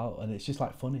pissing about, and it's just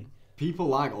like funny. People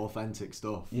like authentic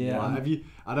stuff. Yeah. Like,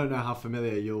 I don't know how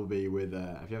familiar you'll be with.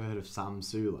 Have you ever heard of Sam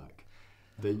Sulek?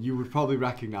 You would probably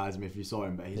recognise him if you saw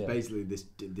him, but he's basically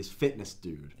this fitness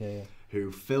dude who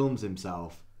films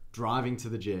himself driving to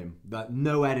the gym. That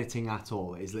no editing at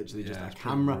all. It's literally just a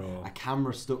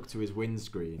camera stuck to his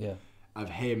windscreen of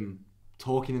him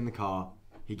talking in the car.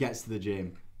 He gets to the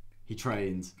gym, he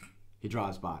trains, he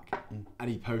drives back, and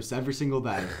he posts every single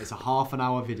day. It's a half an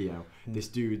hour video. This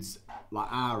dude's like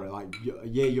a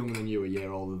year younger than you, a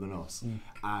year older than us,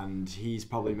 and he's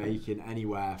probably making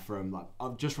anywhere from like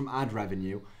just from ad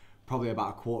revenue, probably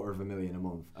about $250,000 a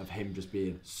month of him just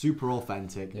being super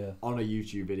authentic on a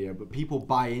YouTube video. But people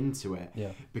buy into it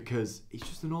because he's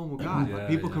just a normal guy. Like,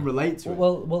 people can relate to it.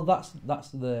 Well, that's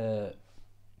the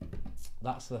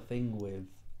that's the thing with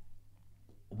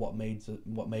what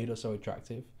made us so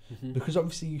attractive, because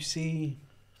obviously you see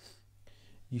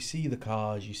the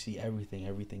cars, you see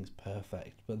everything's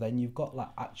perfect, but then you've got like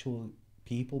actual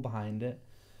people behind it.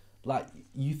 Like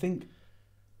you think,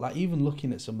 like even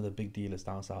looking at some of the big dealers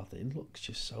down south, it looks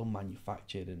just so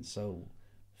manufactured and so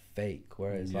fake,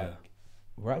 whereas like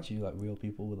we're actually like real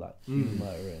people with like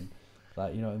humour and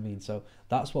like, you know what I mean. So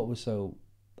that's what was so,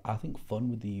 I think, fun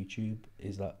with the YouTube,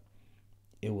 is that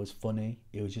it was funny,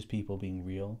 it was just people being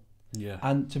real. Yeah.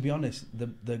 And to be honest,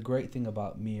 the great thing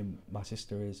about me and my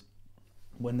sister is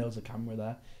when there was a camera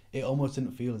there, it almost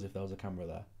didn't feel as if there was a camera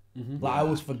there. Like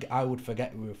I would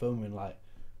forget we were filming, like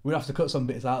we'd have to cut some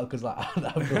bits out because like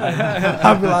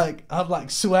I'd like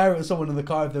swear at someone in the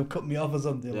car if they cut me off or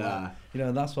something. Yeah. Like, you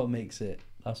know, that's what makes it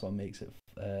what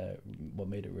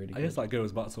made it really good. I guess that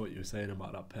goes back to what you were saying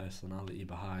about that personality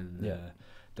behind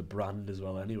the brand as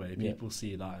well. Anyway, people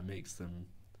see that, it makes them,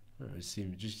 I don't know,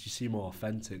 you seem more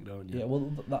authentic, don't you? Yeah,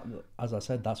 well, that, as I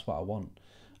said, that's what I want.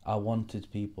 I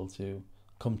wanted people to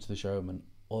come to the showroom and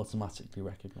automatically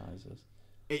recognise us.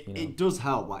 It does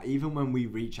help, like even when we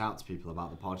reach out to people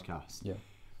about the podcast,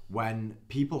 when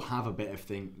people have a bit of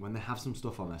when they have some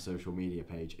stuff on their social media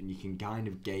page and you can kind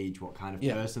of gauge what kind of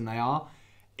person they are,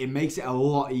 it makes it a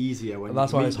lot easier when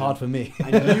that's why it's hard for me.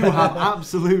 And you have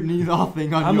absolutely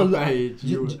nothing on your page.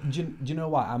 Do you know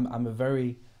why? I'm a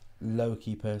very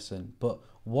low-key person, but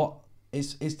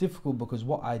it's difficult because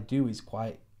what I do is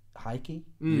quite hikey.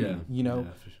 Yeah. You know,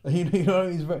 you know,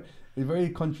 it's very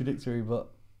contradictory, but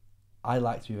I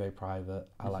like to be very private.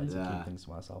 I like to keep things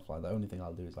to myself. Like the only thing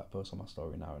I'll do is like post on my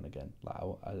story now and again. Like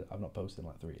I've not posted in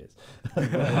like 3 years.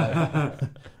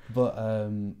 but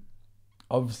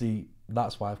obviously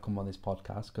that's why I've come on this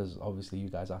podcast, because obviously you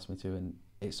guys asked me to, and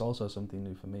it's also something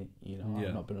new for me. You know,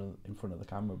 I've not been in front of the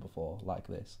camera before like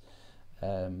this,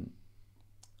 and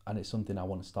it's something I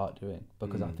want to start doing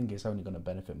because I think it's only going to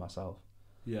benefit myself.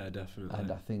 Yeah, definitely.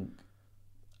 And I think,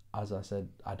 as I said,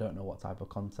 I don't know what type of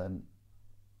content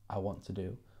I want to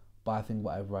do, but I think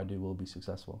whatever I do will be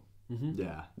successful.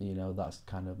 Yeah, you know, that's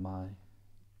kind of my.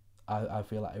 I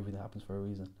feel like everything happens for a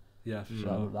reason. Yeah, for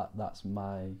so sure. That's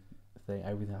my thing.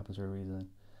 Everything happens for a reason,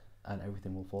 and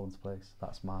everything will fall into place.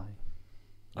 That's my.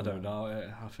 I don't know.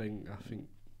 I think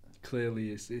clearly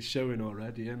it's showing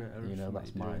already, isn't it? You know,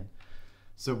 that's my.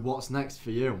 So what's next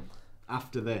for you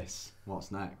after this?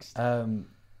 What's next? So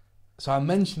I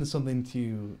mentioned something to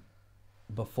you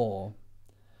before.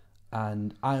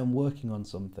 And I am working on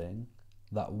something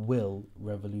that will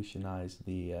revolutionise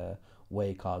the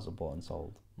way cars are bought and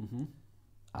sold.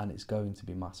 And it's going to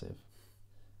be massive.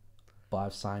 But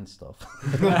I've signed stuff.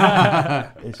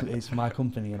 It's my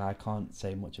company and I can't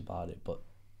say much about it, but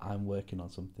I'm working on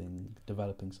something,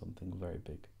 developing something very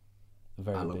big.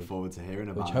 I look forward to hearing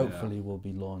about it. Which hopefully will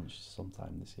be launched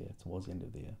sometime this year, towards the end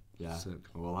of the year. Yeah,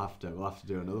 we'll have to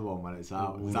do another one when it's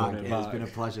out. Zach, it's been a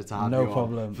pleasure to have you on. No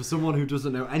problem. For someone who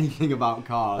doesn't know anything about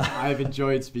cars, I've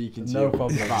enjoyed speaking to you. No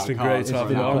problem. It's been great to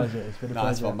have you on. It's been a pleasure.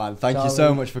 Nice one, man. Thank you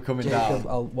so much for coming down.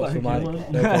 I'll watch the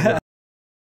mic. No problem.